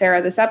talking about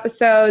Sarah this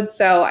episode.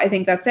 So I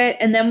think that's it.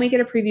 And then we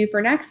get a preview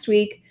for next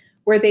week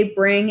where they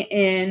bring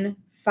in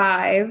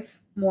 5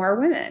 more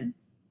women.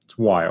 It's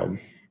wild.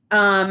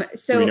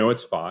 So do we know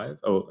it's 5?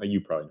 Oh, you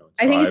probably know it's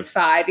 5. I think it's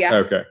 5. Yeah.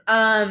 Okay.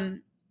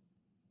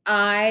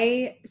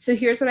 So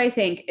here's what I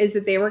think is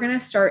that they were going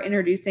to start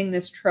introducing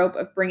this trope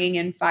of bringing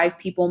in 5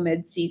 people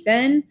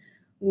mid-season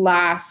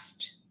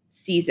last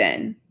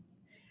season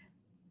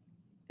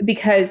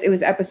because it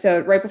was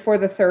episode right before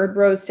the 3rd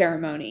rose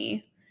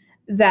ceremony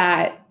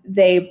that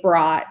they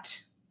brought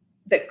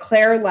that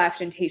Claire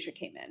left and Tayshia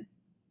came in.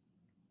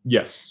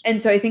 Yes.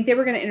 And so I think they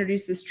were going to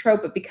introduce this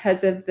trope, but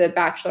because of the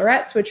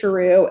Bachelorette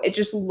switcheroo, it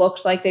just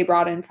looked like they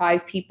brought in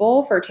 5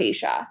 people for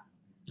Tayshia.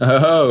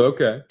 Oh,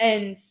 okay.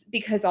 And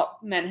because all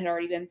men had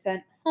already been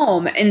sent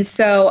home. And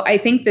so I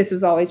think this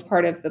was always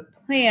part of the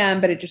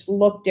plan, but it just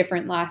looked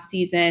different last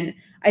season.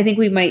 I think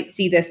we might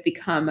see this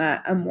become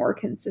a more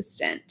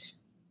consistent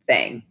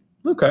thing.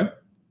 Okay.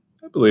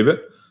 I believe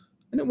it.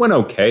 And it went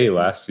okay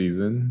last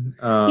season.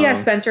 Yeah,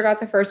 Spencer got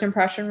the first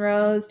impression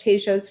rose,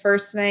 Tayshia's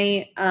first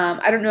night.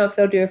 I don't know if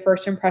they'll do a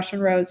first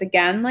impression rose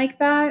again like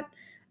that.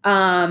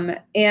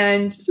 And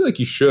I feel like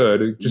you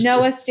should.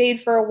 Noah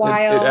stayed for a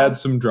while. It adds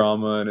some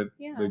drama and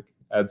it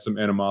adds some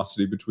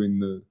animosity between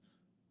the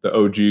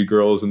OG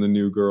girls and the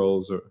new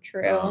girls.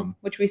 True,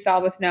 which we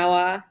saw with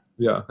Noah.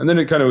 Yeah, and then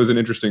it kind of was an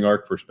interesting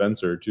arc for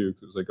Spencer too,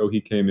 because it was like, oh,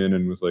 he came in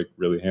and was like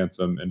really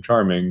handsome and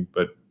charming,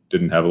 but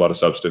didn't have a lot of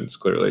substance,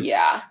 clearly.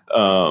 Yeah.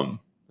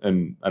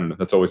 And I don't know,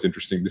 that's always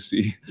interesting to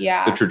see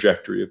the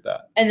trajectory of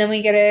that. And then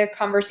we get a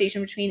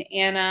conversation between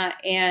Anna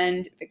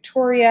and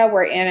Victoria,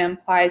 where Anna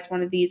implies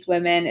one of these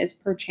women is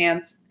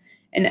perchance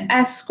an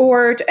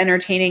escort,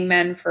 entertaining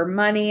men for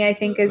money, I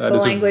think is the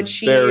language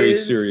she used. Very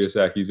serious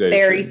accusation.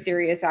 Very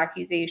serious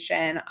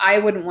accusation. I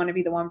wouldn't want to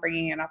be the one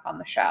bringing it up on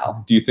the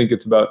show. Do you think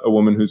it's about a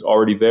woman who's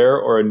already there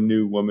or a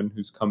new woman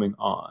who's coming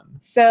on?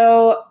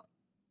 So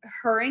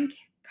her and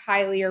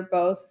Kylie are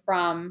both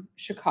from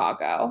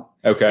Chicago.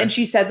 Okay. And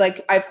she said,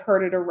 like, I've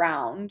heard it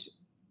around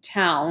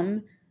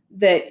town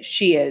that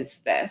she is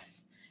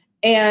this.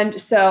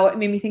 And so it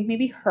made me think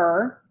maybe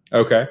her.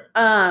 Okay.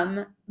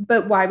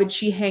 But why would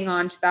she hang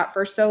on to that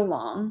for so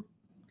long?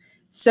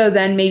 So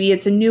then maybe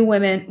it's a new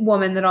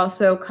woman that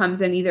also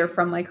comes in either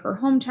from like her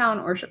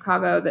hometown or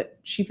Chicago that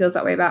she feels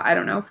that way about. I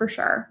don't know for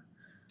sure.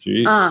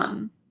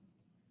 Jeez.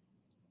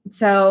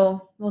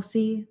 So we'll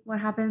see what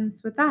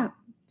happens with that.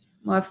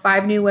 We'll have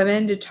 5 new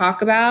women to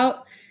talk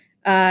about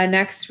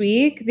next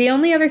week. The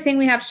only other thing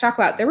we have to talk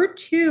about, there were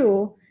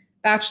 2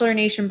 Bachelor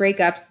Nation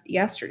breakups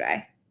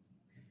yesterday.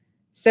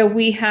 So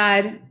we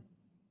had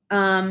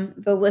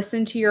the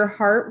Listen to Your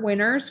Heart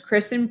winners,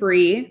 Chris and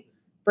Bree,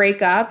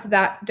 break up.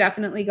 That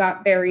definitely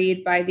got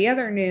buried by the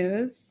other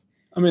news.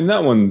 I mean,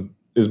 that one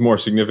is more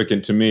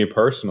significant to me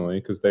personally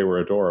because they were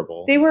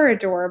adorable. They were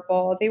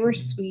adorable. They were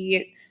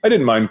sweet. I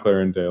didn't mind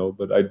Claire and Dale,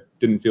 but I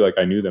didn't feel like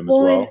I knew them as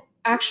well.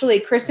 Actually,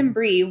 Chris and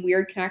Bree,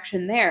 weird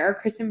connection there.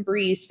 Chris and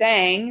Bree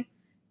sang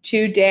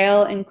to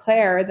Dale and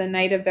Claire the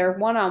night of their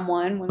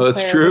one-on-one when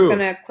Claire was going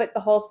to quit the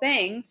whole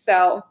thing.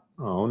 So...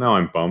 Oh, now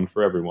I'm bummed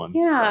for everyone.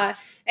 Yeah.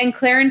 And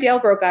Claire and Dale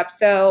broke up.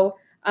 So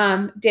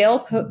there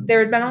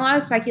had been a lot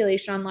of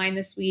speculation online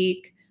this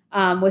week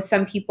with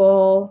some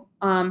people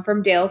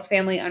from Dale's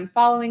family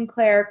unfollowing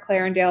Claire.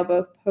 Claire and Dale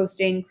both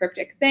posting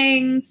cryptic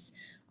things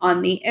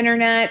on the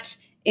internet.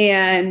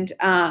 And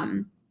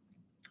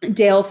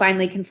Dale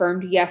finally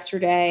confirmed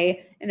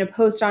yesterday in a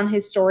post on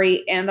his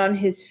story and on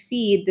his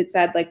feed that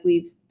said, like,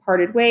 we've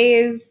parted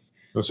ways.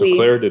 Oh, so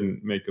Claire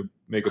didn't make a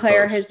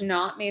Claire post. has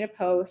not made a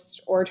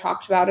post or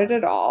talked about it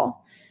at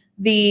all.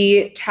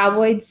 The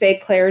tabloids say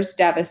Claire's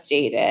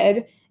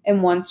devastated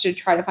and wants to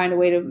try to find a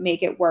way to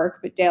make it work,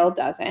 but Dale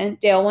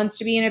doesn't. Dale wants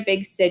to be in a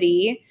big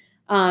city,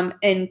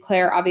 and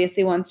Claire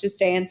obviously wants to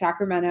stay in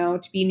Sacramento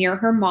to be near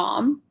her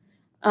mom,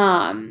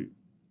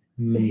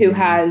 who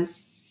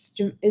has,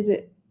 is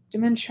it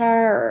dementia,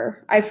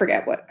 or I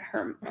forget what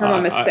her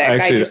mom is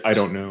sick. I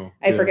don't know.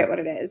 I forget what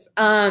it is.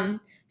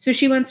 So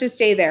she wants to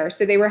stay there.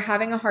 So they were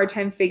having a hard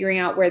time figuring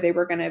out where they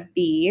were going to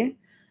be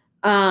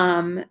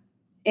and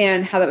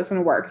how that was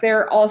going to work.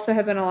 There also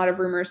have been a lot of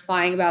rumors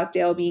flying about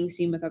Dale being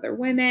seen with other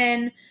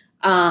women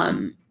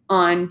on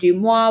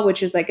Dumois,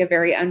 which is like a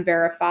very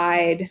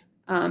unverified,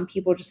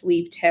 people just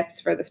leave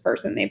tips for this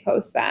person, they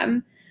post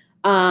them.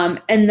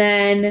 And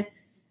then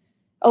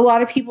a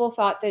lot of people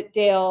thought that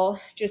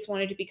Dale just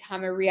wanted to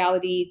become a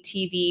reality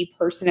TV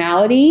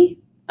personality.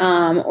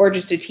 Or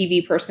just a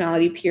TV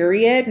personality,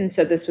 period. And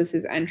so this was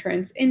his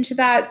entrance into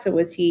that. So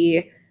was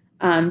he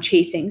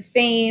chasing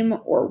fame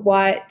or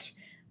what?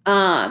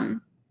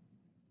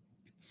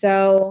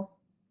 So,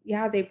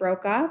 yeah, they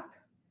broke up.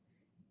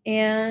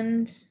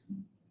 And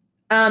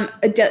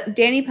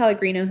Danny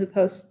Pellegrino, who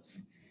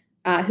hosts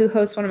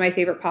one of my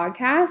favorite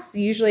podcasts,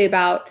 usually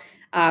about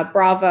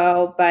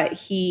Bravo, but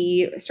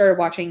he started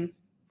watching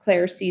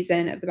Claire's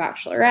season of The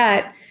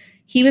Bachelorette.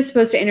 He was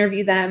supposed to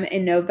interview them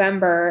in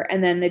November,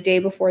 and then the day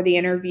before the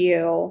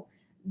interview,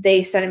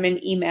 they sent him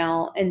an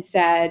email and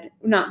said,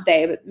 not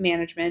they, but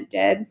management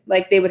did,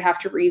 like they would have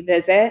to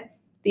revisit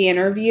the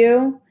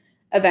interview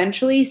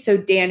eventually. So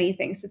Danny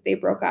thinks that they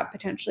broke up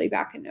potentially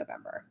back in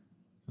November.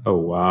 Oh,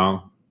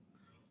 wow.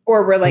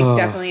 Or we're like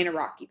definitely in a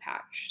rocky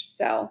patch.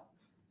 So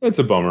it's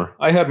a bummer.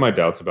 I had my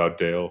doubts about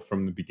Dale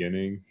from the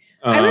beginning.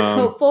 I was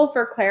hopeful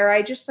for Claire.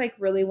 I just like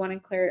really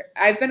wanted Claire.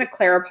 I've been a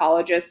Claire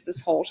apologist this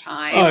whole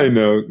time. I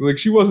know. Like,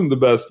 she wasn't the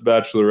best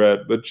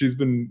Bachelorette, but she's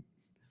been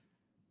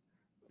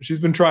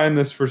trying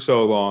this for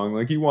so long.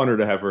 Like, you want her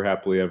to have her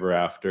happily ever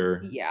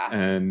after. Yeah.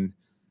 And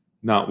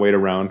not wait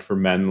around for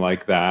men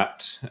like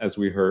that, as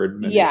we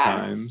heard many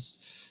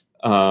times.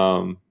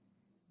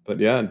 But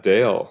yeah,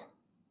 Dale.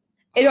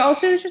 It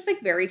also is just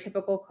like very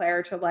typical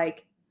Claire to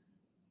like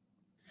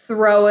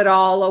throw it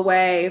all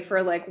away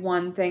for like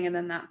one thing and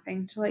then that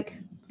thing to like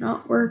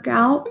not work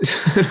out.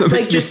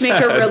 Like just make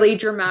a really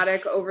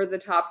dramatic over the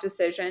top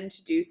decision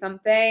to do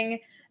something.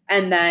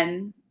 And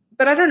then,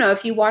 but I don't know,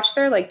 if you watch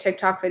their like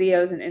TikTok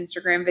videos and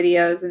Instagram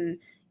videos and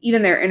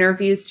even their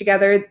interviews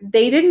together,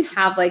 they didn't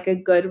have like a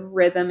good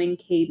rhythm and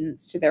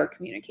cadence to their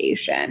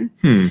communication.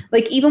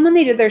 Like even when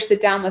they did their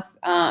sit down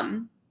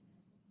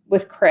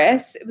with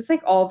Chris, it was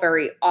like all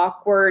very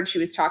awkward. She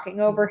was talking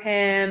over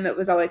him. It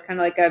was always kind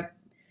of like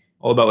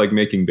all about like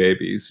making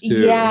babies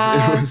too.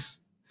 Yeah. It was,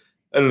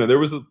 I don't know. There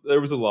was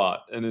a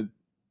lot, and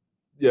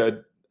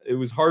it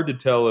was hard to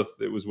tell if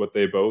it was what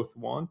they both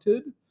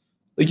wanted.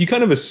 Like you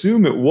kind of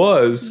assume it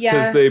was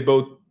because they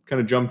both kind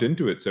of jumped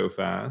into it so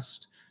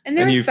fast. And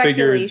there was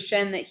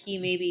speculation that he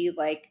maybe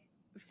like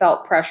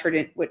felt pressured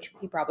in, which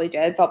he probably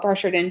did, felt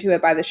pressured into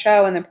it by the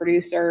show and the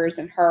producers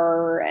and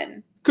her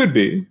and could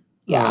be.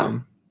 Yeah.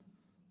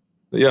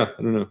 But yeah,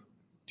 I don't know.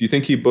 Do you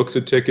think he books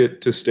a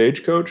ticket to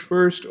Stagecoach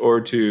first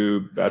or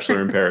to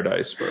Bachelor in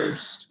Paradise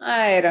first?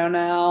 I don't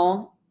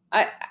know.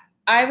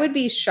 I would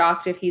be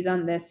shocked if he's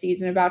on this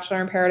season of Bachelor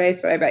in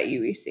Paradise, but I bet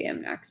you we see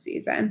him next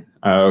season.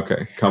 Oh,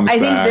 okay. I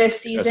think this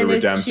season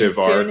is too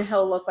soon.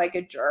 He'll look like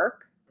a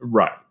jerk.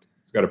 Right.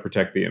 He's got to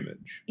protect the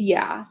image.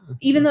 Yeah.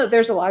 Even though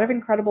there's a lot of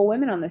incredible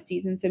women on this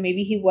season, so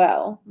maybe he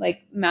will.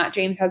 Like Matt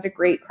James has a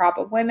great crop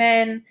of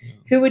women. Yeah.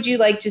 Who would you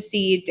like to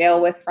see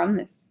Dale with from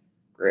this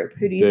group?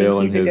 Who do you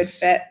think he's a good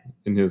fit?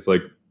 In his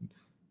like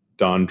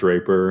Don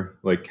Draper,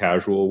 like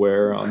casual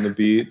wear on the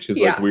beach, his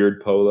like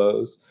weird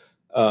polos.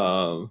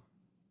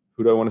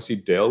 Who do I want to see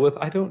Dale with?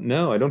 I don't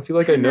know. I don't feel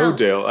like I know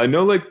Dale. I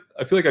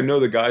feel like I know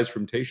the guys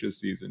from Tayshia's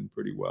season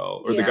pretty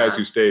well, or the guys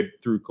who stayed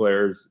through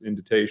Claire's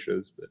into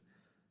Tayshia's, but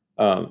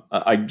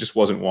I just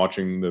wasn't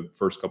watching the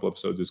first couple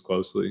episodes as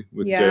closely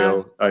with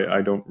Dale.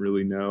 I don't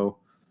really know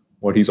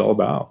what he's all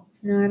about.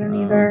 No, I don't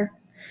either.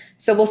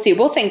 So we'll see.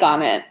 We'll think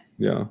on it.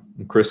 Yeah.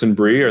 And Chris and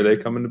Bree, are they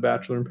coming to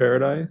Bachelor in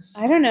Paradise?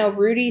 I don't know.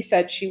 Rudy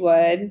said she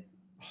would.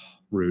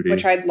 Rudy.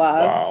 Which I'd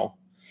love. Wow.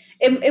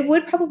 It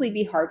would probably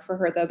be hard for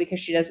her, though, because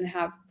she doesn't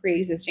have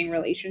pre-existing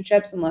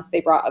relationships unless they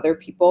brought other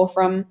people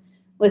from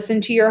Listen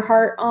to Your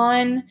Heart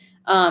on.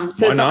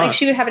 So it's not like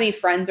she would have any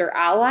friends or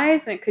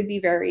allies, and it could be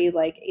very,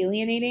 like,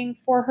 alienating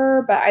for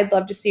her, but I'd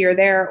love to see her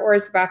there. Or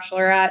as the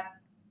Bachelorette.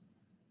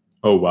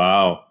 Oh,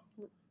 wow.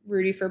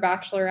 Rudy for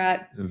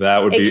Bachelorette.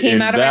 That would be It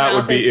came out of my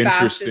mouth as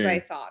fast as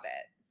I thought it.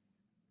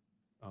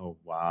 Oh,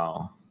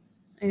 wow.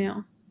 I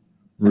know.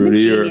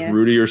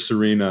 Rudy or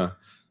Serena.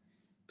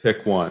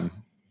 Pick one.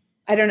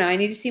 I don't know. I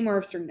need to see more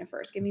of Serena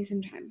first. Give me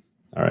some time.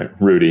 All right.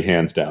 Rudy,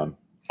 hands down,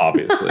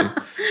 obviously.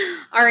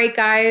 All right,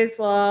 guys.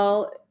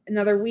 Well,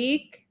 another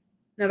week,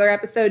 another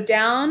episode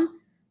down,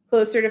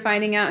 closer to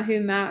finding out who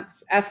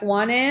Matt's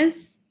F1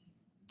 is.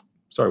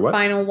 Sorry, what?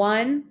 Final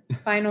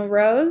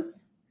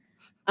rose.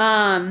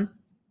 But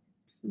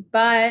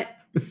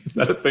is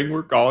that a thing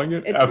we're calling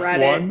it? It's F1?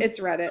 Reddit.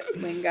 It's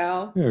Reddit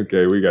lingo.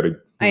 Okay, we got to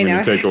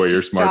take away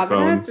your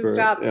smartphone.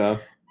 Stop. Yeah.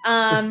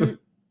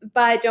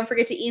 But don't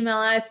forget to email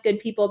us,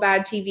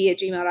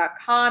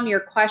 goodpeoplebadtv@gmail.com, your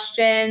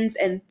questions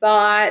and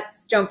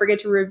thoughts. Don't forget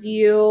to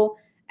review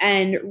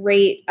and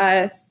rate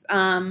us,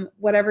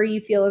 whatever you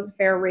feel is a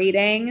fair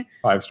rating.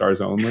 5 stars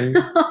only.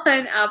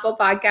 On Apple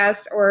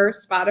Podcasts or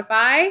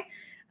Spotify.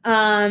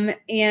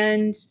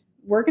 And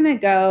we're going to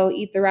go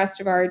eat the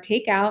rest of our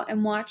takeout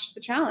and watch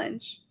the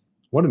challenge.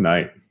 What a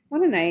night.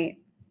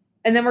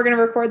 And then we're going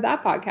to record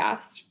that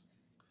podcast.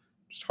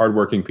 Just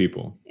hardworking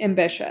people.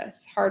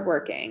 Ambitious,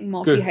 hardworking,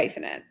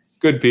 multi-hyphenates.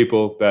 Good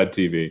people, bad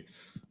TV.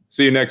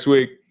 See you next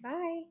week.